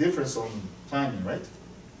a big difference on timing, right?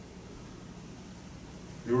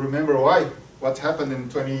 You remember why? What happened in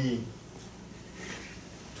 2020?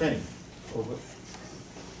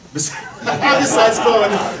 Besides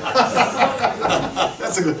COVID.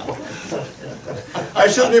 That's a good point. I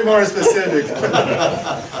should be more specific.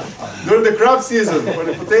 During the crop season, for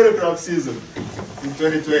the potato crop season in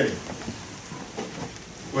 2020,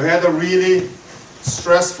 we had a really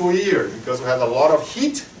stressful year because we had a lot of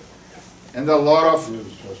heat and a lot of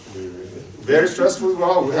very stressful.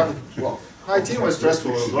 Well, we have my team was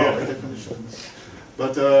stressful as well.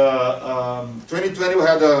 But 2020 we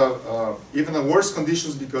had even worse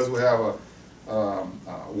conditions because we have a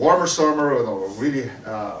warmer summer, really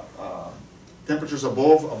temperatures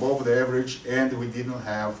above the average, and we didn't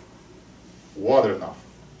have water enough,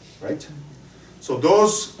 right? So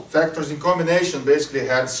those factors in combination basically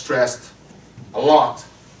had stressed a lot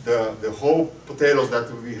the whole potatoes that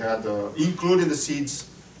we had, including the seeds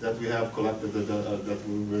that we have collected that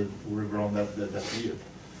were grown that year.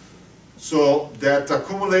 So that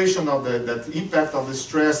accumulation of that impact of the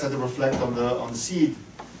stress had to reflect on the seed.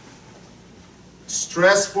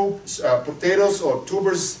 Stressful potatoes or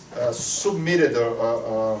tubers submitted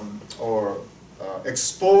or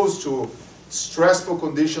exposed to stressful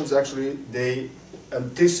conditions, actually they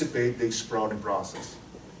anticipate the sprouting process.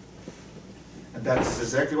 And that's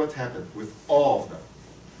exactly what happened with all of them.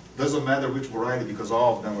 Doesn't matter which variety, because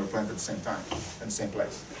all of them were planted at the same time in the same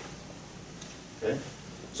place. Okay?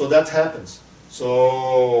 So that happens.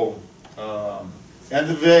 So, and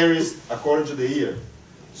it varies according to the year.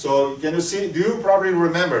 So can you see, do you probably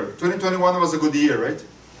remember, 2021 was a good year, right?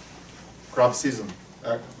 Crop season.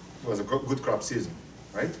 It was a good crop season,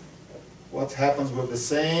 right? What happens with the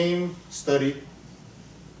same study?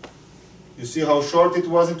 You see how short it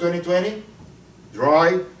was in 2020?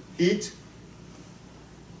 Dry, heat.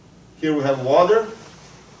 Here we have water.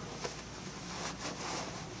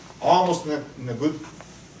 Almost in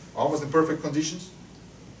perfect conditions.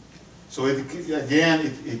 So it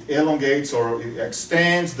elongates or it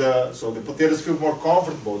extends so the potatoes feel more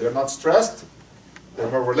comfortable. They're not stressed, they're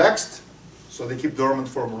more relaxed, so they keep dormant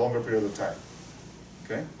for a longer period of time.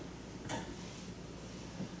 Okay?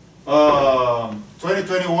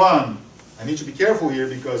 2021, I need to be careful here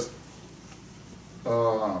because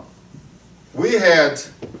we had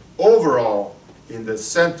overall in the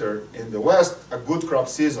center, in the west, a good crop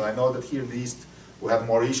season. I know that here in the east we had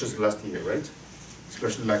more issues last year, right?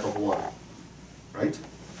 Especially lack of water, right?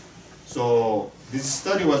 So this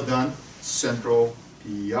study was done central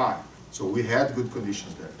PEI. So we had good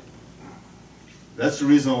conditions there. That's the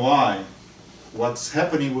reason why what's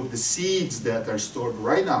happening with the seeds that are stored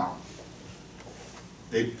right now,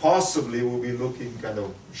 they possibly will be looking kind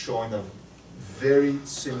of showing a very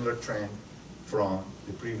similar trend from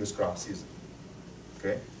the previous crop season.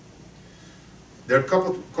 Okay? There are a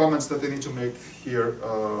couple of comments that I need to make here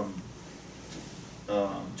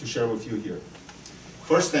to share with you here.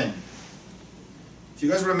 First thing, if you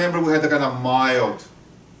guys remember, we had a kind of mild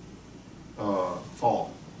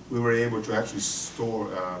fall. We were able to actually store,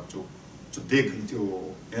 to dig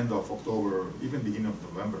until end of October, even beginning of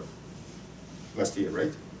November last year,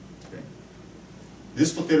 right? Okay.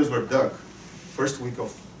 These potatoes were dug first week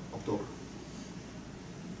of October.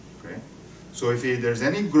 Okay. So if there's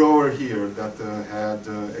any grower here that had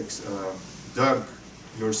dug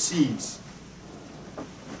your seeds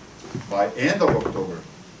by end of October,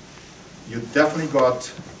 you definitely got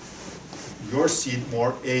your seed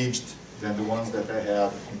more aged than the ones that I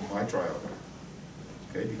have in my trial.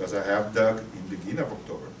 Okay, because I have dug in the beginning of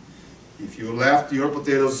October. If you left your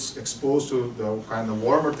potatoes exposed to the kind of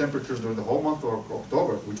warmer temperatures during the whole month of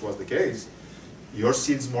October, which was the case, your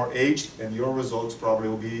seed's more aged and your results probably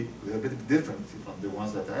will be a little bit different from the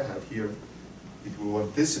ones that I have here. It will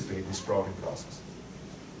anticipate the sprouting process.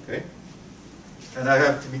 Okay? And I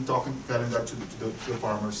have been telling that to the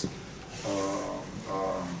farmers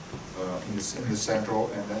in the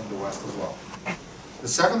central and then the west as well. The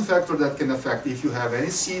second factor that can affect, if you have any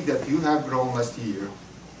seed that you have grown last year,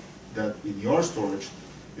 that in your storage,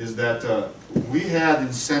 is that we had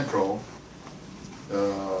in central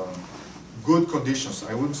good conditions.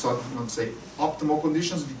 I wouldn't not say optimal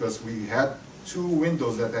conditions because we had 2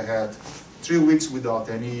 windows that I had 3 weeks without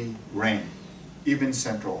any rain, even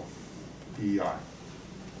central PEI.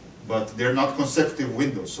 But they're not consecutive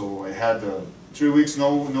windows, so I had 3 weeks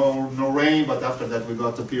no rain, but after that we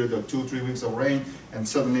got a period of 2-3 weeks of rain, and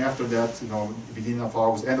suddenly after that, beginning of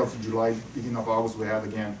August, end of July, beginning of August, we had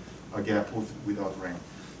again a gap without rain.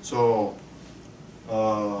 So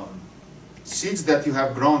seeds that you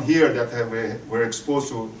have grown here that were exposed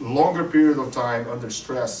to longer period of time under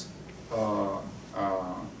stress,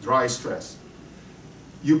 dry stress,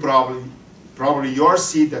 you probably your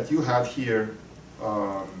seed that you have here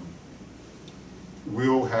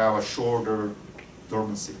will have a shorter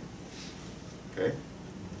dormancy. Okay,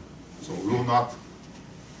 so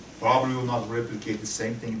probably will not replicate the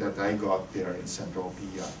same thing that I got there in Central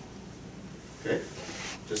PEI. Okay,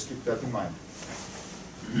 just keep that in mind.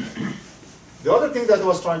 The other thing that I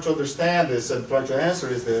was trying to understand is, and try to answer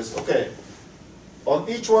is this, okay, on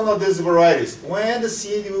each one of these varieties, when the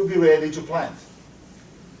seed will be ready to plant.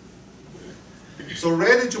 So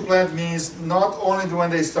ready to plant means not only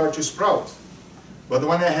when they start to sprout, but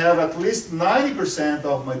when I have at least 90%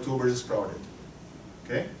 of my tubers sprouted.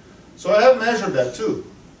 Okay? So I have measured that too.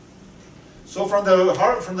 So from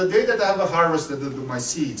the day that I have harvested my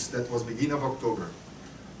seeds, that was beginning of October,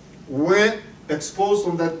 when exposed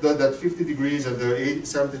on that 50 degrees and the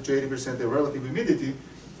 70 to 80% the relative humidity,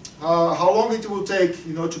 how long it will take,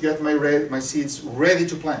 to get my seeds ready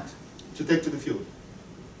to plant, to take to the field.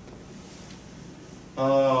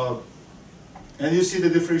 And you see the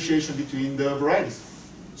differentiation between the varieties.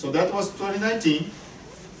 So that was 2019.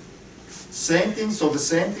 Same thing, so the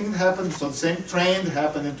same thing happened, so the same trend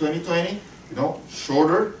happened in 2020,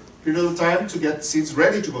 shorter period of time to get seeds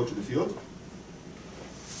ready to go to the field.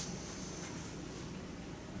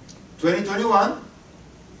 2021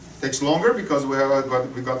 takes longer because we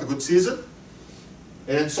got a good season.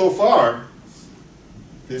 And so far,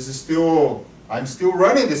 I'm still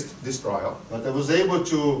running this trial, but I was able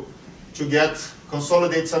to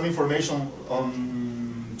consolidate some information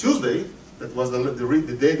on Tuesday. That was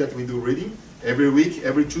the day that we do reading every week,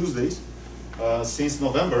 every Tuesdays since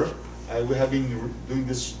November. We have been doing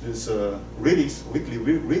this readings, weekly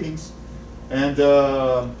readings, and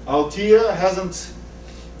Altia hasn't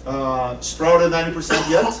sprouted 90%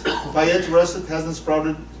 yet. Payette Russet hasn't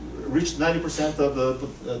reached 90% of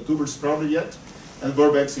the tubers sprouted yet, and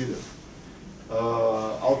Burbank either.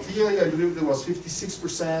 Altia, I believe it was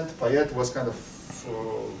 56%, Payette was kind of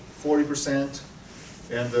 40%,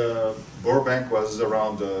 and Burbank was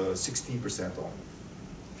around 16% only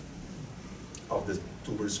of the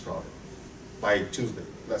tubers sprouted by Tuesday,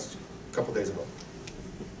 last couple days ago.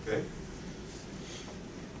 Okay.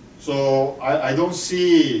 So I don't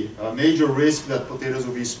see a major risk that potatoes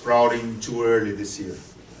will be sprouting too early this year,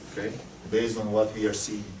 okay, based on what we are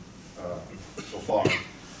seeing so far,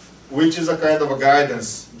 which is a kind of a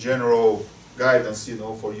guidance, general guidance,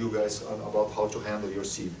 for you guys about how to handle your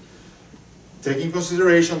seed. Taking in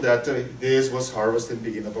consideration that this was harvested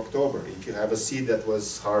beginning of October. If you have a seed that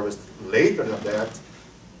was harvested later than that,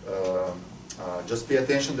 just pay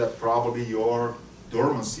attention that probably your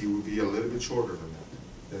dormancy will be a little bit shorter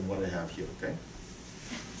than what I have here, okay?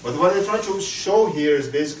 But what I try to show here is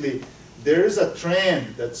basically there is a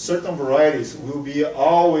trend that certain varieties will be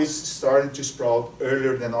always starting to sprout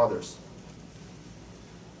earlier than others.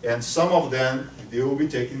 And some of them, they will be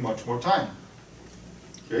taking much more time,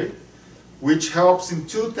 okay? Which helps in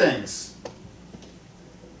two things.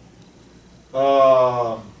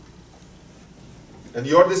 And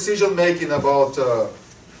your decision making about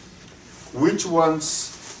which ones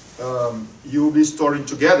you will be storing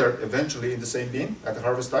together eventually in the same bin at the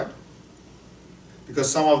harvest time.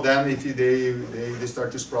 Because some of them, if they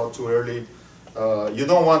start to sprout too early, you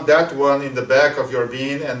don't want that one in the back of your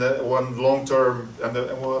bin and one long term and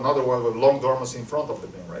another one with long dormancy in front of the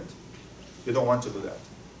bin, right? You don't want to do that.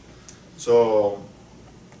 So,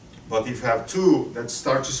 but if you have two that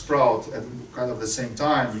start to sprout at kind of the same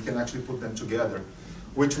time, you can actually put them together,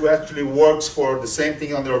 which actually works for the same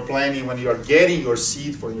thing on your planning when you are getting your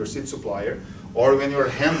seed from your seed supplier, or when you're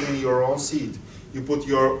handling your own seed. You put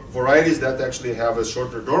your varieties that actually have a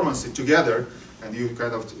shorter dormancy together, and you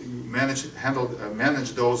kind of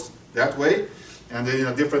manage those that way. And then in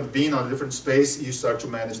a different bin or a different space, you start to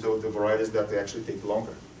manage the varieties that they actually take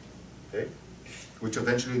longer, okay? Which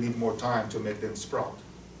eventually need more time to make them sprout.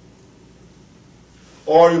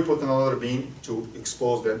 Or you put another bin to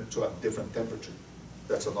expose them to a different temperature.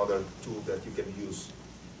 That's another tool that you can use,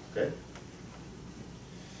 okay?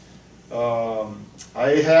 I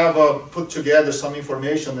have put together some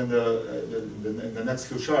information in the next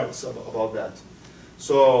few charts about that.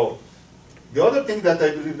 So the other thing that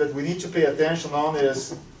I believe that we need to pay attention on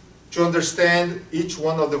is to understand each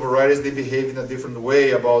one of the varieties. They behave in a different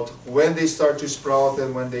way about when they start to sprout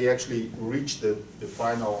and when they actually reach the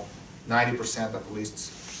final 90% at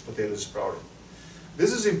least potatoes sprouting.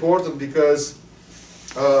 This is important because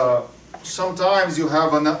sometimes you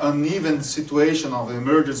have an uneven situation of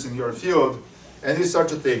emergence in your field, and you start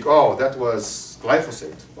to think, oh, that was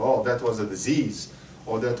glyphosate, oh, that was a disease,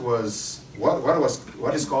 or that was,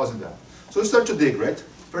 what is causing that? So you start to dig, right?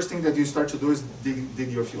 First thing that you start to do is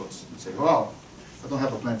dig your fields. You say, well, I don't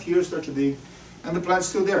have a plant here, start to dig, and the plant's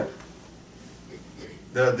still there.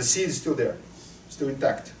 The seed is still there, still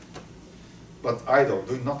intact, but idle,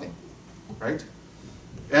 doing nothing, right?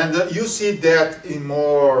 And you see that in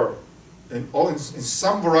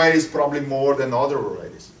some varieties, probably more than other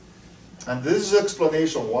varieties. And this is the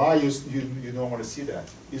explanation why you don't want to see that.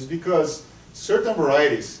 Is because certain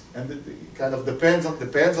varieties, and it kind of depends on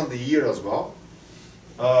the year as well.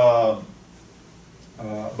 But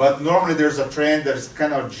normally there's a trend, there's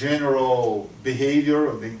kind of general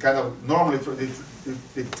behavior. They kind of normally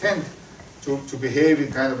they tend to behave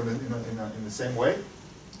in kind of in the same way,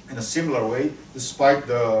 in a similar way, despite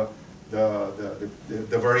the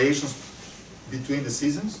variations between the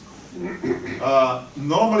seasons.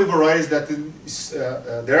 Normally varieties that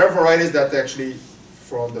there are varieties that actually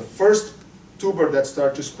from the first tuber that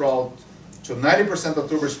start to sprout to 90% of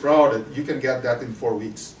tubers sprouted, you can get that in 4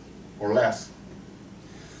 weeks or less.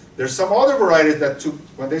 There's some other varieties that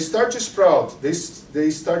when they start to sprout, they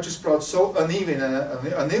start to sprout so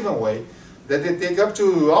uneven way that they take up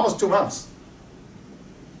to almost 2 months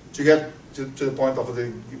to get to the point of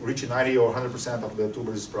reaching 90 or 100% of the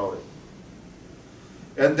tubers sprouted.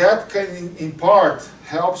 And that can, in part,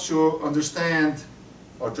 helps you understand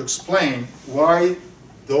or to explain why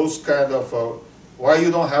those kind of, why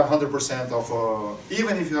you don't have 100% of,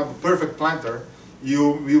 even if you have a perfect planter,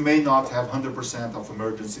 you may not have 100% of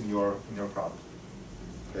emergence in your crop.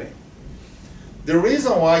 Okay? The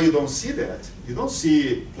reason why you don't see that, you don't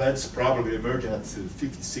see plants probably emerging at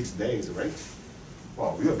 56 days, right?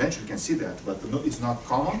 Well, we eventually can see that, but it's not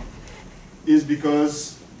common, is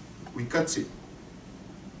because we cut seed.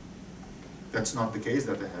 That's not the case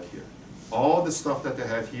that I have here. All the stuff that I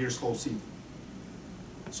have here is whole seed.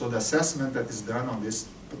 So the assessment that is done on these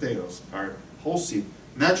potatoes are whole seed.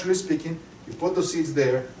 Naturally speaking, you put the seeds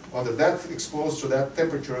there, under that exposed to that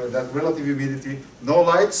temperature, that relative humidity, no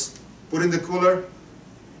lights, put in the cooler.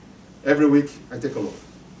 Every week I take a look.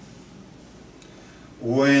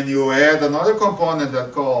 When you add another component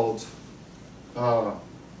that's called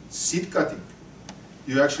seed cutting,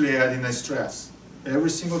 you actually add in a stress.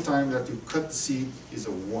 Every single time that you cut the seed is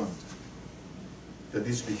a wound that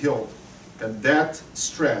needs to be healed. And that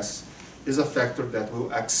stress is a factor that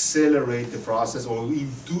will accelerate the process or will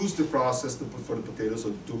induce the process for the potatoes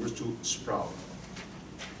or the tubers to sprout.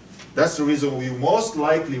 That's the reason we most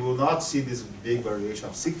likely will not see this big variation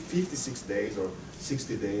of 56 days or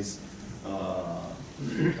 60 days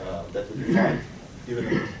that would be fine. Even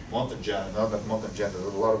in mountain gem, not that mountain gem, there's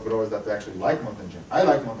a lot of growers that actually like mountain gem. I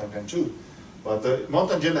like mountain gem too. But the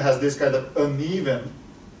mountain gem has this kind of uneven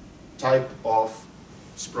type of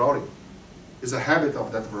sprouting. It's a habit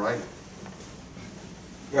of that variety.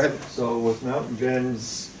 Go ahead. So with mountain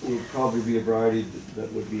gems, it would probably be a variety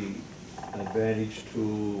that would be an advantage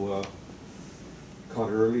to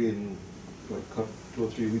cut early and cut 2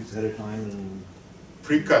 or 3 weeks ahead of time and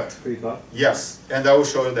pre-cut. Pre-cut? Yes, and I will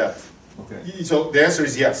show you that. Okay. So the answer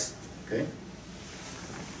is yes. Okay.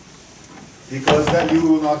 Because then you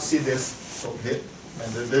will not see this. So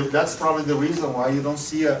that's probably the reason why you don't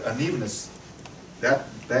see an evenness that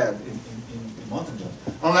bad in mountain gems,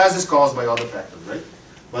 unless it's caused by other factors, right?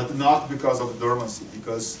 But not because of the dormancy,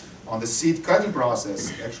 because on the seed cutting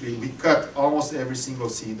process, actually we cut almost every single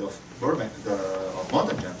seed of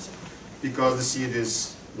mountain gems because the seed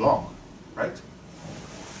is long, right?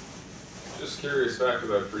 Just curious, back to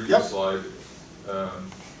that previous slide.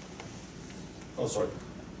 Oh, sorry.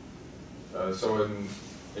 So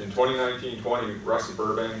in 2019-20, Russet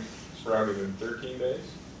Burbank sprouted in 13 days?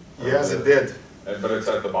 Yes, it did. But it's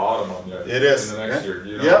at the bottom on the It is. In the next year.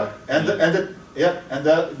 You know? Yeah, and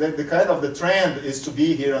the kind of the trend is to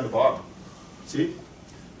be here on the bottom. See,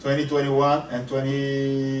 2021 and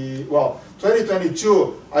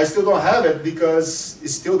 2022. I still don't have it because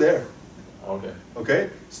it's still there. Okay. Okay,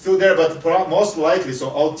 still there, but most likely. So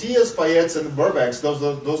Altias, Payettes, and Burbanks. Those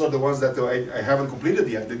are the ones that I haven't completed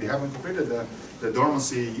yet. They haven't completed the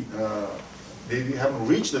dormancy. They haven't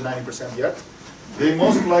reached the 90% yet. They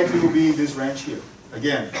most likely will be in this range here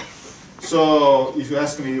again. So if you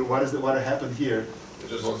ask me what happened here, it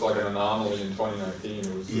just looks like an anomaly in 2019.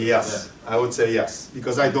 It was, yes, yeah. I would say yes,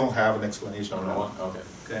 because I don't have an explanation for that. Okay.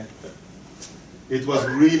 Okay. It was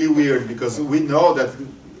really weird because we know that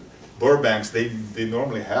Burbanks they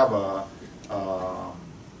normally have a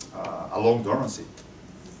a long dormancy.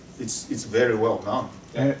 It's very well known.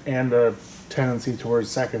 And a tendency towards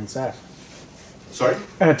second set. Sorry?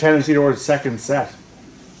 And a tendency towards second set.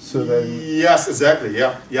 So then, Yes, exactly.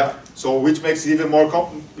 Yeah, yeah. So which makes it even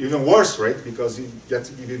more even worse, right? Because it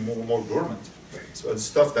gets even more dormant. So the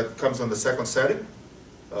stuff that comes on the second setting,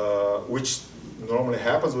 which normally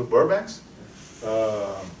happens with Burbanks,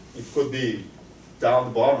 it could be down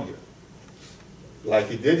the bottom here.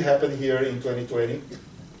 Like it did happen here in 2020.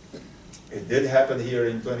 It did happen here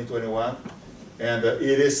in 2021, and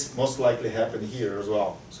it is most likely happen here as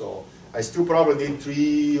well. So I still probably need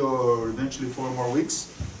 3 or eventually 4 more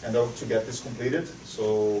weeks and to get this completed.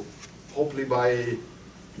 So hopefully by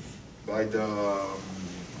the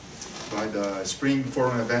spring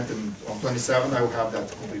forum event on 27, I will have that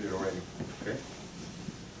completed already. Okay.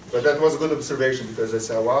 But that was a good observation because I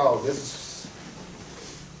said, wow, this is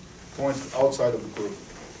points outside of the curve.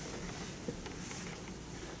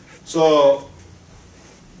 So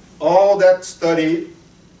all that study,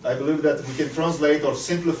 I believe that we can translate or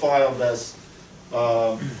simplify all this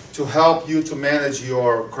to help you to manage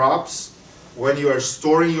your crops when you are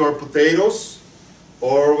storing your potatoes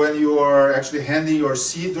or when you are actually handling your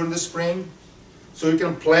seed during the spring. So you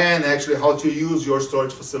can plan actually how to use your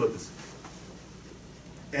storage facilities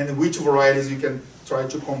and which varieties you can try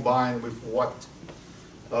to combine with what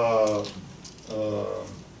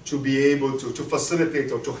to be able to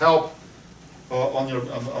facilitate or to help on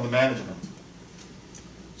the management.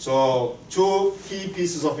 So 2 key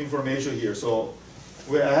pieces of information here. So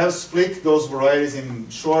I have split those varieties in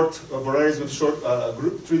short varieties with short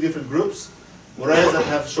 3 different groups. Varieties that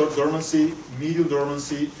have short dormancy, medium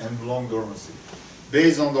dormancy, and long dormancy,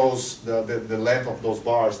 based on those the length of those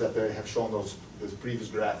bars that I have shown those previous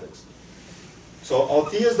graphics. So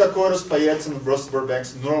Altias, Dakotas, Payettes, and Russet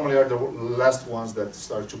Burbanks normally are the last ones that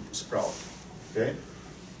start to sprout. Okay.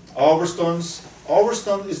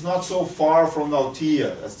 Alverstone is not so far from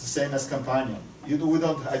Altia. That's the same as Campanian.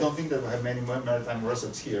 I don't think that we have many maritime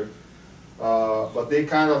russets here, but they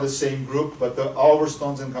kind of the same group. But the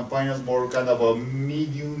Alverstones and Campanians more kind of a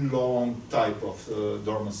medium-long type of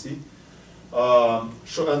dormancy. And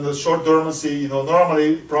the short dormancy,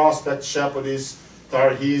 normally Prospect, Shepherdess,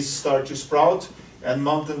 Tarhees start to sprout, and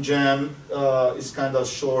Mountain Jam is kind of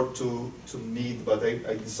short to need, but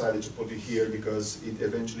I decided to put it here because it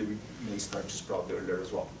eventually may start to sprout there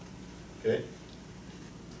as well. Okay.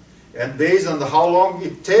 And based on how long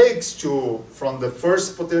it takes from the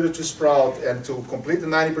first potato to sprout and to complete the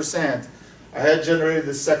 90%, I had generated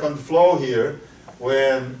the second flow here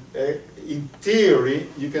when, in theory,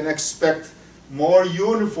 you can expect more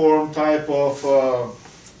uniform type of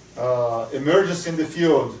emergence in the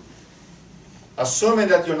field, assuming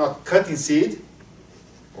that you're not cutting seed.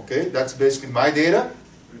 Okay, that's basically my data.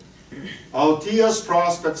 Altias,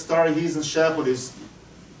 Prospects, Tarhees, and Shepherdess,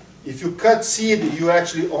 if you cut seed, you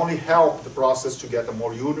actually only help the process to get a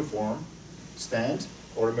more uniform stand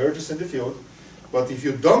or emergence in the field. But if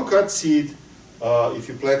you don't cut seed, if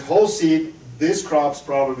you plant whole seed, these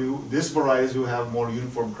varieties will have more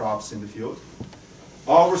uniform crops in the field.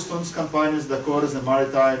 Alverstones, Campanians, Dakotas, and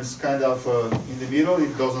Maritimes kind of in the middle.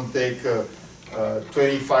 It doesn't take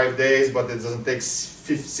 25 days, but it doesn't take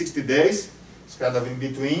 60 days. It's kind of in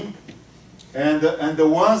between. And the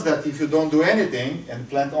ones that if you don't do anything and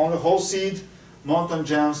plant only whole seed, Mountain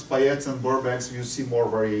Jams, Payettes, and Burbanks, you see more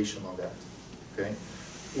variation on that. Okay,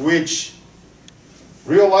 which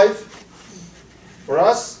real life for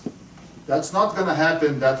us, that's not going to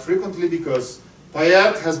happen that frequently because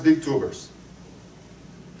Payette has big tubers,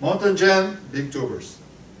 Mountain Jam big tubers,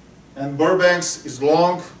 and Burbanks is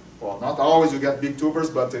long. Well, not always you get big tubers,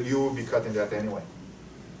 but you will be cutting that anyway.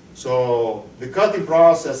 So the cutting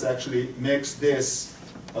process actually makes this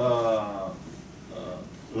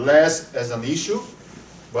less as an issue,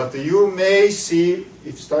 but you may see,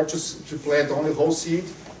 if you start to plant only whole seed,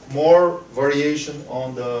 more variation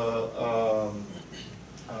on the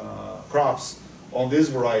crops on these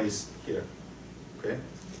varieties here. Okay.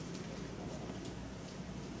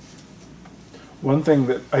 one thing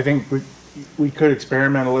that I think we could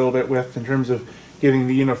experiment a little bit with in terms of getting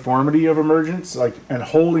the uniformity of emergence, and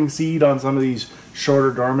holding seed on some of these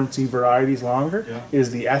shorter dormancy varieties longer,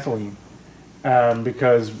 is the ethylene.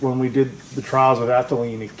 Because when we did the trials with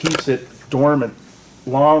ethylene, it keeps it dormant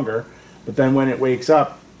longer, but then when it wakes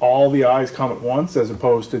up, all the eyes come at once as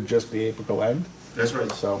opposed to just the apical end. That's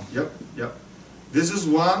right. So. Yep. This is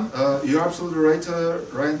one. You're absolutely right,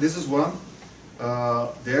 Ryan. This is one.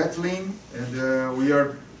 The ethylene, and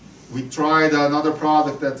we tried another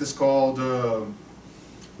product that is called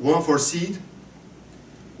One for Seed,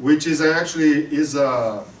 which is actually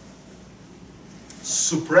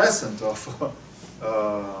suppressant of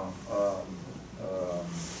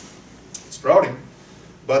sprouting.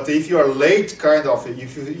 But if you are late, kind of,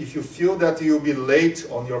 if you feel that you'll be late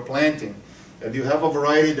on your planting, and you have a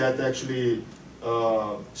variety that actually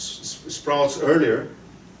sprouts earlier,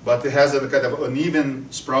 but it has a kind of uneven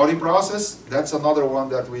sprouting process, that's another one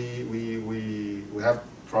that we have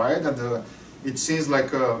tried, and it seems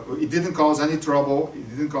like it didn't cause any trouble, it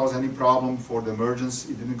didn't cause any problem for the emergence,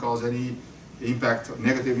 it didn't cause any impact,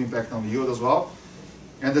 negative impact on yield as well.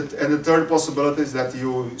 And the third possibility is that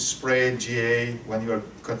you spray GA when you are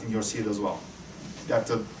cutting your seed as well. That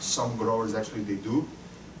some growers actually they do,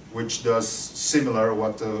 which does similar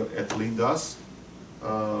what ethylene does,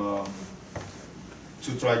 to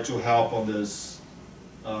try to help on this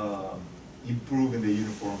improving the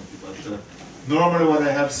uniformity. But normally what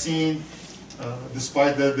I have seen,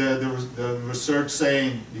 despite the research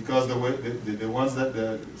saying, because the ones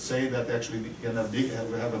that say that actually can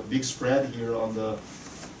have a big spread here on the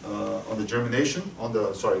germination, in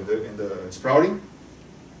the sprouting,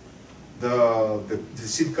 the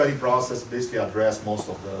seed cutting process basically addressed most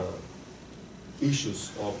of the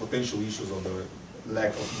issues or potential issues of the lack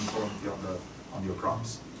of uniformity on your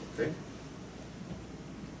crops. Okay.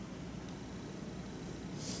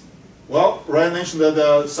 Well, Ryan mentioned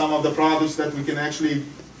that some of the products that we can actually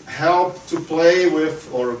help to play with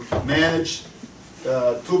or manage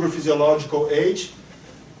tuber physiological age.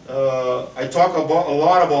 I talk a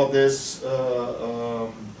lot about this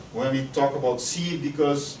when we talk about seed,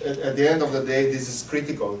 because at the end of the day, this is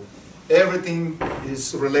critical. Everything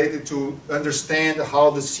is related to understand how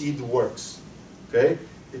the seed works. Okay,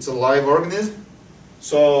 it's a live organism,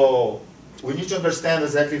 so we need to understand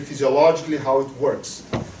exactly physiologically how it works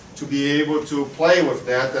to be able to play with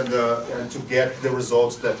that and to get the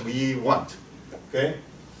results that we want. Okay,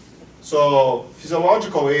 so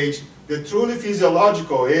physiological age. The truly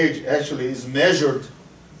physiological age actually is measured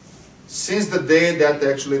since the day that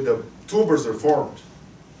actually the tubers are formed,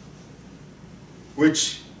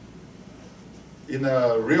 which in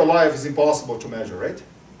real life is impossible to measure, right?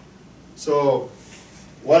 So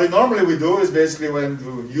what normally we do is basically when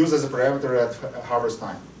we use as a parameter at harvest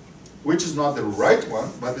time, which is not the right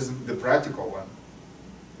one, but is the practical one.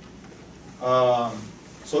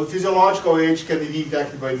 So the physiological age can be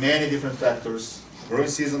impacted by many different factors. Growing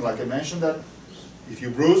season, like I mentioned, that if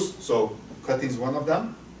you bruise, so cutting is one of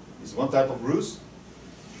them, is one type of bruise.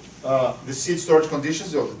 The seed storage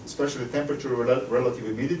conditions, especially temperature, relative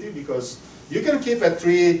humidity, because you can keep at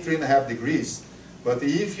 3.5 degrees, but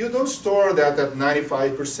if you don't store that at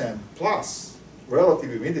 95% plus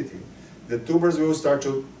relative humidity, the tubers will start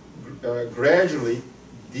to gradually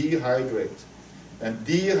dehydrate. And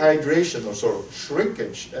dehydration, or sort of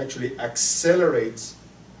shrinkage, actually accelerates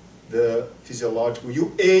the physiological.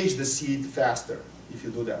 You age the seed faster if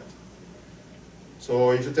you do that.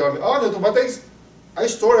 So if you tell me, oh, no, but I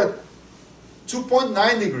store at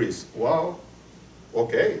 2.9 degrees. Wow,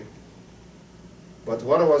 okay. But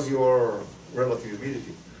what was your relative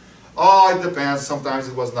humidity? Oh, it depends. Sometimes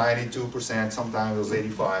it was 92%, sometimes it was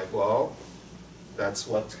 85%. Well, that's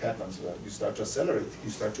what happens. You start to accelerate. You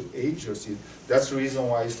start to age your seed. That's the reason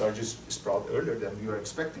why you start to sprout earlier than you are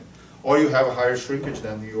expecting. Or you have a higher shrinkage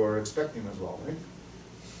than you are expecting as well, right?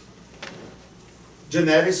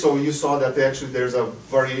 Genetics, so you saw that actually there's a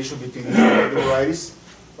variation between the varieties.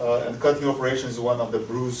 And cutting operation is one of the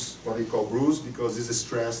bruise, what they call bruise, because this is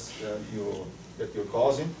stress that you're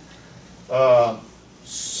causing.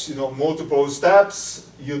 Multiple steps.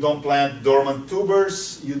 You don't plant dormant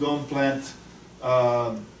tubers. You don't plant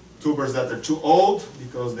tubers that are too old,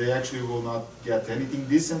 because they actually will not get anything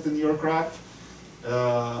decent in your crop.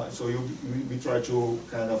 So we try to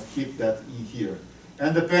kind of keep that in here.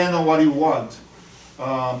 And depending on what you want.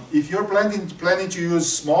 If you're planning to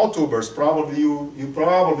use small tubers, probably you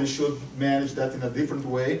probably should manage that in a different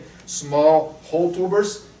way. Small whole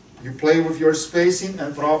tubers, you play with your spacing,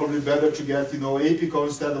 and probably better to get apical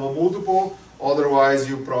instead of a multiple. Otherwise,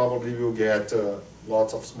 you probably will get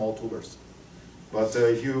lots of small tubers. But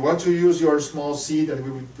if you want to use your small seed, and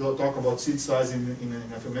we will talk about seed size in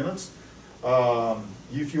a few minutes.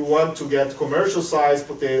 If you want to get commercial sized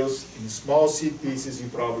potatoes in small seed pieces, you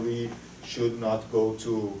probably should not go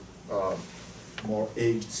to more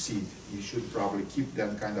aged seed. You should probably keep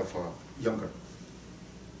them kind of younger.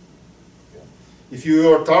 If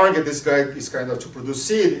your target is kind of to produce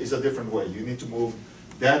seed, is a different way. You need to move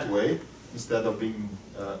that way. Instead of being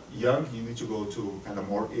young, you need to go to kind of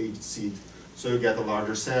more aged seed. So you get a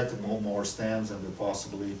larger set, more stems, and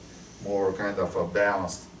possibly more kind of a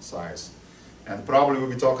balanced size. And probably we'll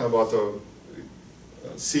be talking about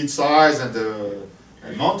seed size and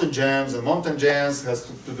and mountain jams. And mountain jams has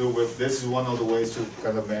to do with, this is one of the ways to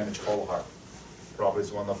kind of manage hollow heart. Probably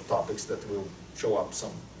is one of the topics that will show up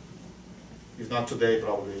some. If not today,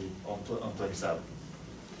 probably on 27.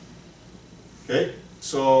 Okay,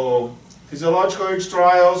 so physiological age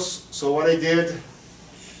trials. So what I did,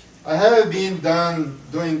 I have been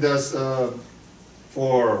doing this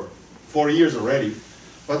for 4 years already.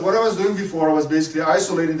 But what I was doing before was basically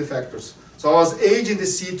isolating the factors. So I was aging the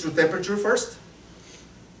seed through temperature first.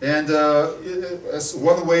 And as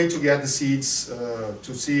one way to get the seeds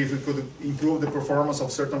to see if we could improve the performance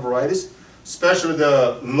of certain varieties, especially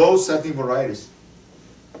the low setting varieties.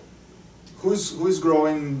 Who's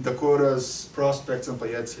growing Dakotas, Prospects, and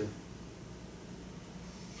Payettes here?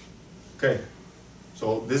 Okay,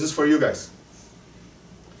 so this is for you guys.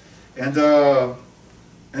 And on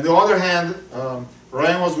the other hand,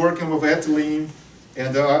 Ryan was working with ethylene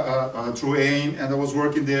and through AIM, and I was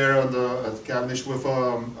working there at Cavendish with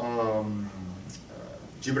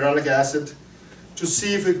gibberellic acid to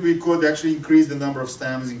see if we could actually increase the number of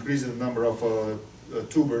stems, increase the number of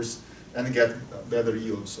tubers, and get better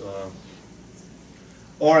yields,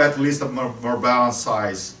 or at least a more balanced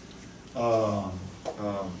size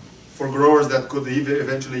for growers that could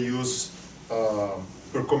eventually use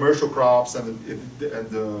for commercial crops and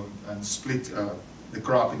split the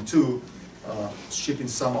crop in two, shipping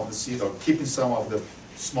some of the seed or keeping some of the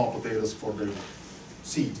small potatoes for the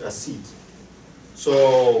seed as seed.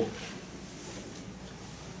 So,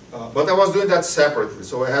 but I was doing that separately.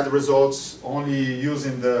 So I had the results only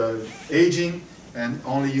using the aging and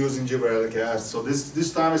only using gibberellic acid. So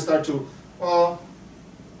this time I start to, well,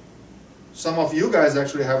 some of you guys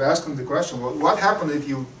actually have asked me the question, well, what happened if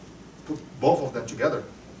you put both of them together?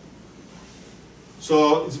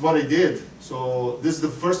 So it's what I did. So this is the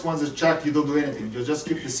first one is check, you don't do anything. You just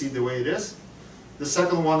keep the seed the way it is. The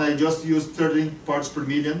second one, I just used 13 parts per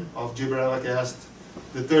million of gibberellic acid.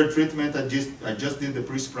 The third treatment, I just did the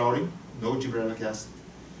pre-sprouting, no gibberellic acid.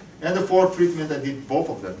 And the fourth treatment, I did both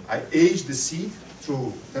of them. I aged the seed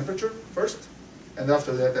through temperature first, and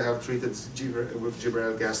after that I have treated with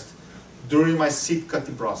gibberellic acid during my seed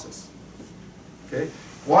cutting process. Okay?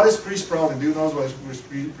 What is pre-sprouting? Do you know what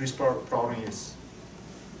pre-sprouting is?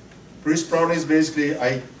 Pre-sprouting is basically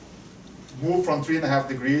I move from 3.5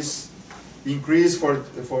 degrees, increase for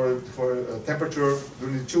temperature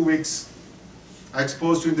during the 2 weeks. I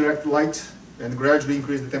expose to indirect light and gradually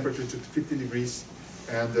increase the temperature to 50 degrees,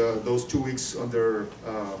 and those 2 weeks under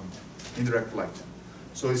indirect light.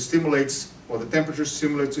 So it stimulates, or the temperature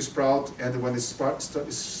stimulates to sprout, and when the sprouts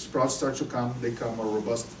start to come, they come more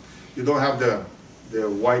robust. You don't have the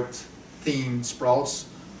white thin sprouts.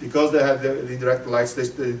 Because they have the indirect lights,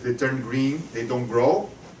 they turn green, they don't grow,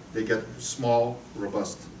 they get small,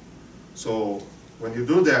 robust. So when you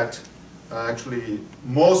do that, actually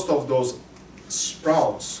most of those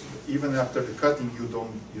sprouts, even after the cutting, you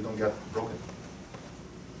don't get broken.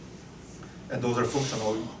 And those are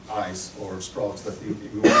functional eyes or sprouts that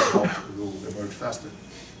will emerge faster.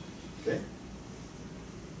 Okay.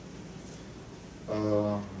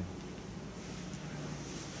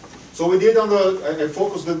 So we did I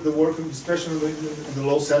focused the work especially in the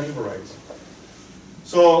low setting varieties.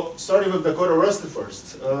 So starting with Dakota Rusted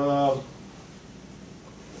first.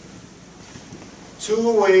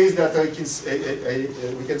 2 ways that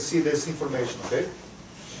we can see this information, okay?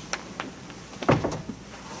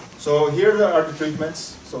 So here are the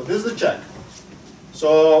treatments. So this is the check.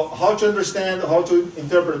 So how to understand, how to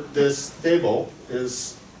interpret this table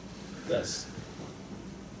is this.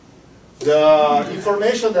 The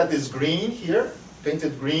information that is green here,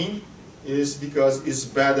 painted green, is because it's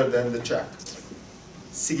better than the check.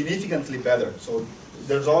 Significantly better. So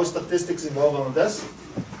there's always statistics involved on this,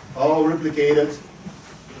 all replicated.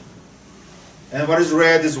 And what is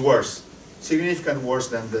red is worse, significantly worse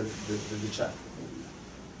than the check.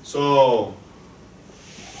 So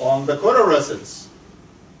on Dakota Russets,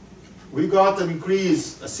 we got an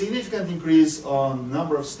increase, a significant increase on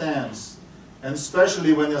number of stems, and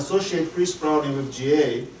especially when you associate pre-sprouting with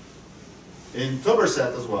GA in tuber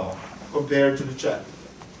set as well, compared to the check.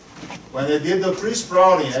 When I did the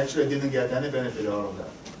pre-sprouting, actually I didn't get any benefit out of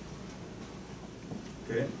that.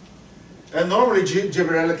 Okay? And normally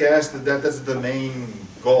gibberellic acid, that's the main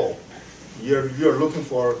goal. You're looking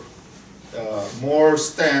for more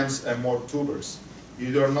stems and more tubers.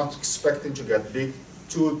 You are not expecting to get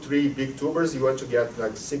 2, 3 big tubers. You want to get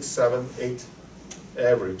like 6, 7, 8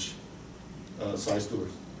 average size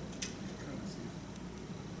tubers.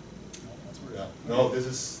 Yeah. No, this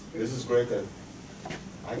is great.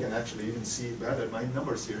 I can actually even see better my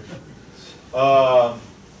numbers here.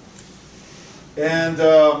 And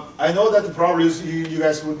I know that probably you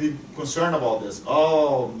guys would be concerned about this.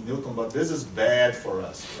 Oh, Newton, but this is bad for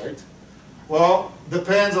us, right? Well,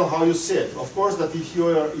 depends on how you see it. Of course, that if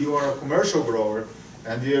you are a commercial grower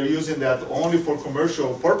and you're using that only for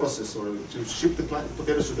commercial purposes or to ship the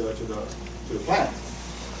potatoes to the plant,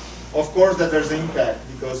 of course that there's an impact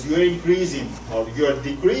because you're increasing or you're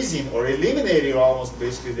decreasing or eliminating almost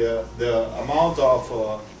basically the amount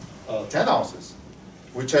of 10 ounces,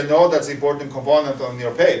 which I know that's an important component on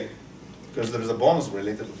your pay because there is a bonus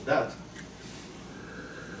related to that.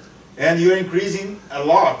 And you're increasing a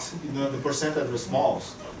lot, the percentage of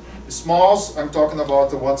smalls. The smalls, I'm talking about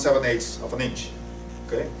the 1/7/8 of an inch,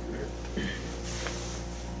 okay?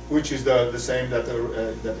 Which is the same that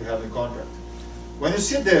you have in the contract. When you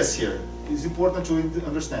see this here, it's important to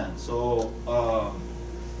understand. So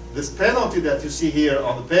this penalty that you see here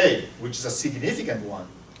on the pay, which is a significant one,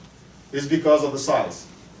 is because of the size.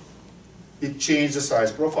 It changed the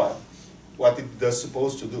size profile, what it does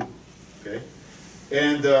supposed to do, okay?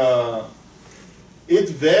 And it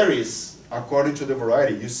varies according to the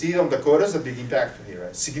variety. You see on the Dakotas a big impact here,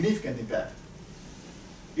 right? Significant impact.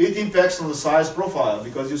 It impacts on the size profile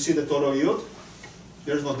because you see the total yield,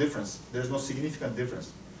 there's no difference. There's no significant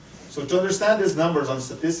difference. So to understand these numbers on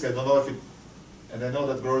statistics, I don't know if it, and I know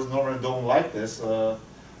that growers normally don't like this,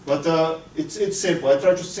 but it's simple. I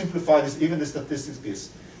try to simplify this, even the statistics piece.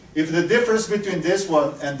 If the difference between this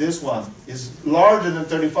one and this one is larger than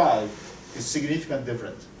 35, it's significant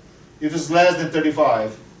different. If it's less than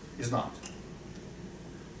 35, it's not.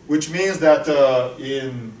 Which means that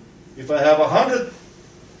if I have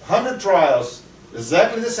 100 trials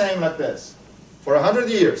exactly the same like this for 100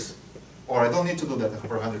 years, or I don't need to do that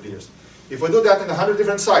for 100 years. If I do that in 100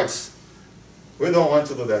 different sites, we don't want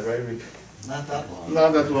to do that, right, Rick? Not that long.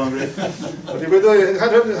 Not that long, right? But if we do it in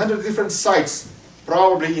 100 different sites,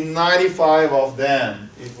 probably in 95 of them,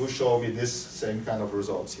 it will show me this same kind of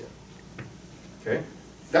results here. Okay?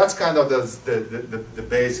 That's kind of the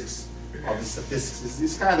basis of the statistics.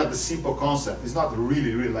 It's kind of the simple concept. It's not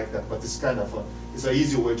really like that, but it's kind of it's an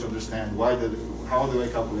easy way to understand how do I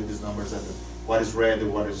calculate these numbers and what is red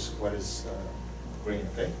and what is green.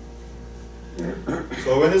 Okay.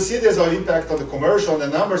 So when you see there's an impact on the commercial and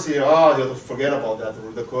the numbers here, you forget about that.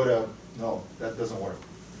 The Dakota, no, that doesn't work.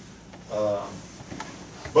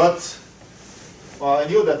 But I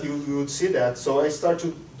knew that you would see that, so I start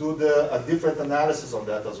to do a different analysis on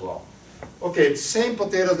that as well. Okay, same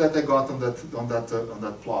potatoes that I got on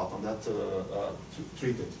that plot, on that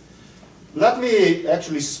treated. Let me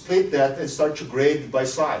actually split that and start to grade by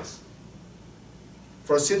size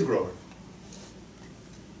for a seed grower.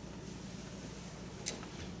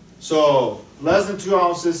 So less than 2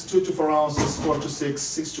 ounces, 2 to 4 ounces, 4 to 6,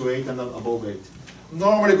 6 to 8, and above 8.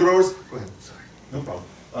 Normally growers, go ahead, sorry, no problem.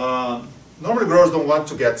 Normally growers don't want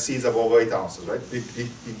to get seeds above 8 ounces, right?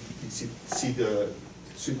 Seed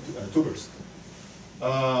tubers.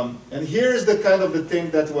 And here's the kind of the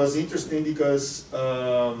thing that was interesting because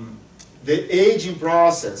the aging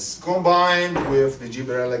process combined with the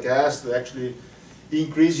gibberellic acid actually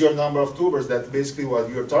increase your number of tubers. That's basically what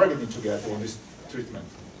you're targeting to get on this treatment.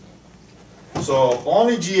 So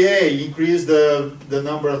only GA increased the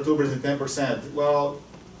number of tubers in 10%. Well,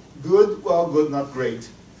 good, not great.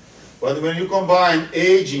 But when you combine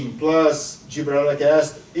aging plus gibberellic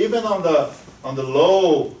acid, even on the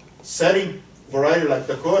low setting variety like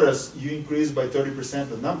Dakotas, you increase by 30%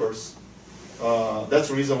 the numbers. That's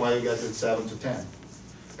the reason why you get it 7 to 10.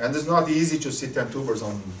 And it's not easy to see 10 tubers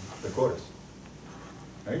on Dakotas,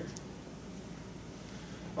 right?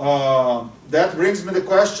 That brings me the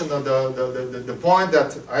question of the point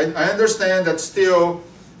that I understand that still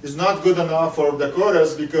is not good enough for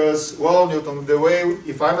Dakotas because, well, Newton, the way,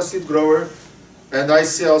 if I'm a seed grower and I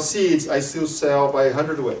sell seeds, I still sell by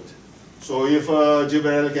 100 weight. So if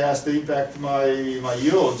gibberellic acid impact my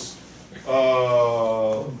yields,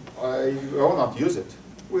 I will not use it,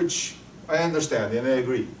 which I understand and I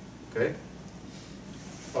agree, okay?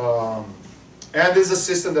 And this is a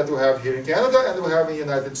system that we have here in Canada and we have in the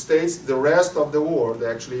United States. The rest of the world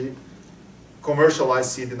actually commercialize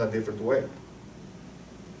seed in a different way,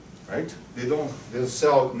 right? They don't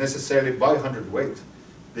sell necessarily by 100 weight.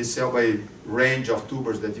 They sell by range of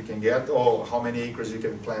tubers that you can get or how many acres you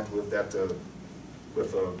can plant with that,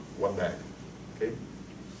 with one bag, okay?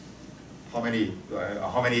 How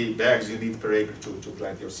many bags you need per acre to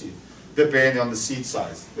plant your seed, depending on the seed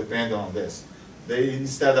size, depending on this.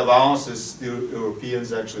 Instead of ounces, the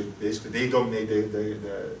Europeans actually, basically, they dominate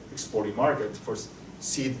the exporting market for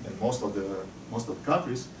seed in most of the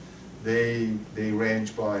countries. They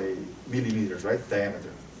range by millimeters, right,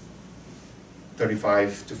 diameter.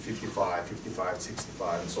 35 to 55, 55,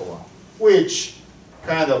 65, and so on, which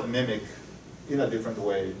kind of mimic in a different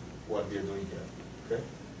way what we're doing here. Okay?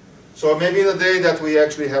 So maybe the day that we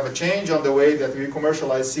actually have a change on the way that we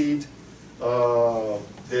commercialize seed,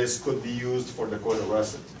 this could be used for the coated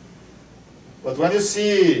russet. But when you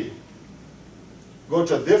see, go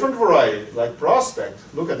to a different variety, like Prospect,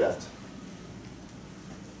 look at that.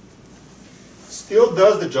 Still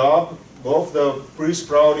does the job, both the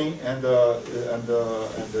pre-sprouting and the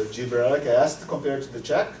gibberellic acid compared to the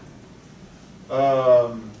Czech.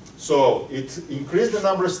 So it increased the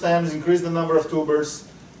number of stems, increased the number of tubers,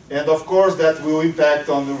 and of course that will impact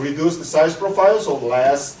on reduce the size profile, so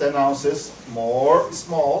less 10 ounces, more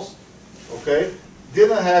smalls, okay?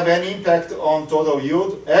 Didn't have any impact on total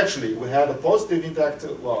yield. Actually, we had a positive impact,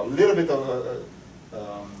 well, a little bit of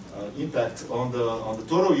impact on the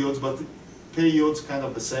total yields, but pay yields kind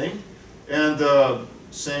of the same, and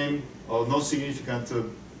same or no significant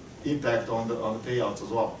impact on the payouts as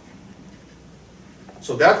well.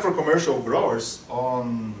 So that for commercial growers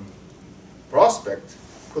on Prospect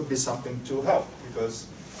could be something to help because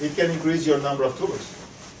it can increase your number of tubers.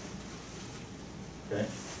 Okay.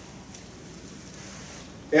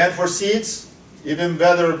 And for seeds, even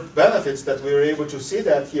better benefits that we were able to see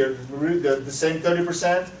that here, the same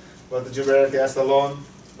 30%, but the gibberellic acid alone,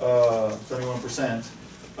 21%.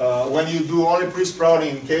 When you do only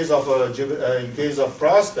pre-sprouting in case of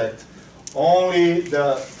Prospect, only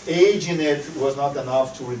the age in it was not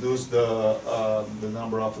enough to reduce the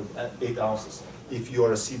number of 8 ounces if you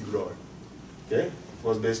are a seed grower. Okay, it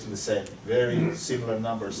was basically the same, very similar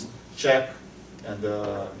numbers. Check and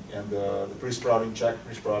the pre-sprouting, check,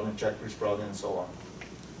 pre-sprouting, check, pre-sprouting, and so on.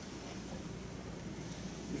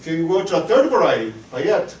 If you go to a third variety,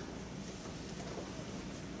 Payette,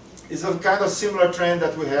 it's a kind of similar trend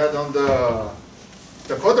that we had on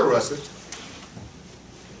the coated russet,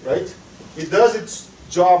 right? It does its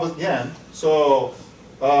job again. So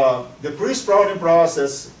the pre-sprouting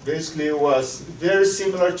process basically was very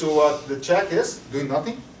similar to what the Czech is, doing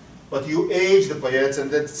nothing, but you age the paillettes, and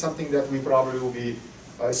that's something that we probably will be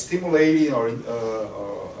stimulating or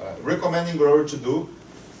recommending growers to do,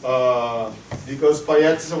 because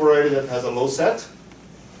paillettes is a variety that has a low set,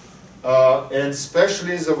 and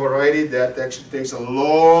especially is a variety that actually takes a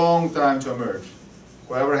long time to emerge.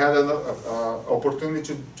 Whoever had an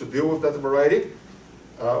opportunity to deal with that variety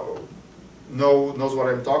knows what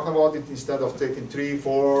I'm talking about. Instead of taking 3,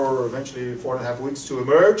 4, or eventually 4.5 weeks to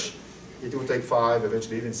emerge, it will take 5,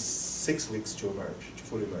 eventually even 6 weeks to emerge, to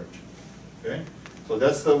fully emerge. Okay, so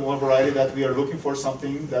that's the one variety that we are looking for,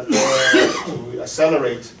 something that to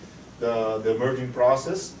accelerate the emerging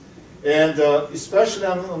process, and especially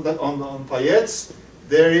on paillettes,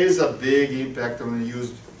 there is a big impact when you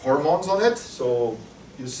use hormones on it. So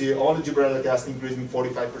you see all the gibberellic acid increasing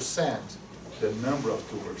 45%, the number of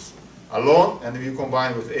tubers alone, and if you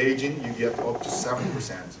combine with aging, you get up to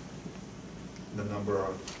 70% the number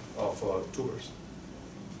of tubers.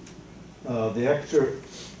 The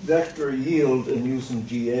extra yield in using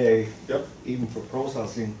GA, yep, even for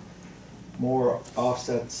processing, more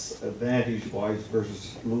offsets advantage-wise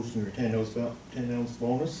versus losing your 10 ounce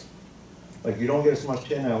bonus. Like you don't get as much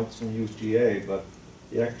 10 ounce when you use GA, but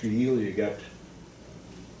the extra yield you get,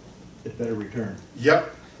 it's better return.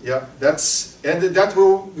 Yep. Yeah, that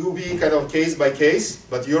will be kind of case by case,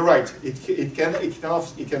 but you're right. It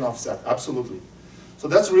can offset, absolutely. So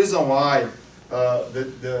that's the reason why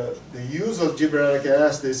the use of gibberellic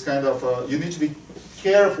acid is kind of you need to be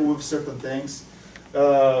careful with certain things.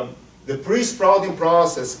 The pre-sprouting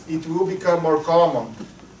process, it will become more common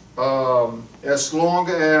as long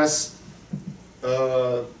as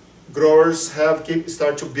growers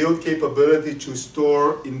start to build capability to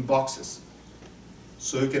store in boxes,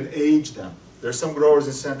 so you can age them. There's some growers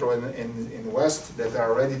in Central and in West that are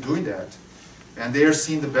already doing that, and they are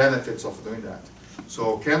seeing the benefits of doing that.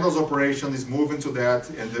 So Kendall's operation is moving to that,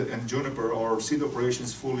 and Juniper or seed operation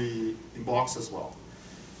is fully in box as well.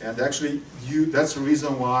 And actually, that's the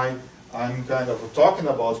reason why I'm kind of talking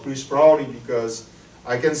about pre-sprouting, because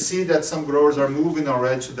I can see that some growers are moving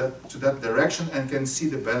already to that direction and can see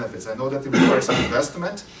the benefits. I know that it requires some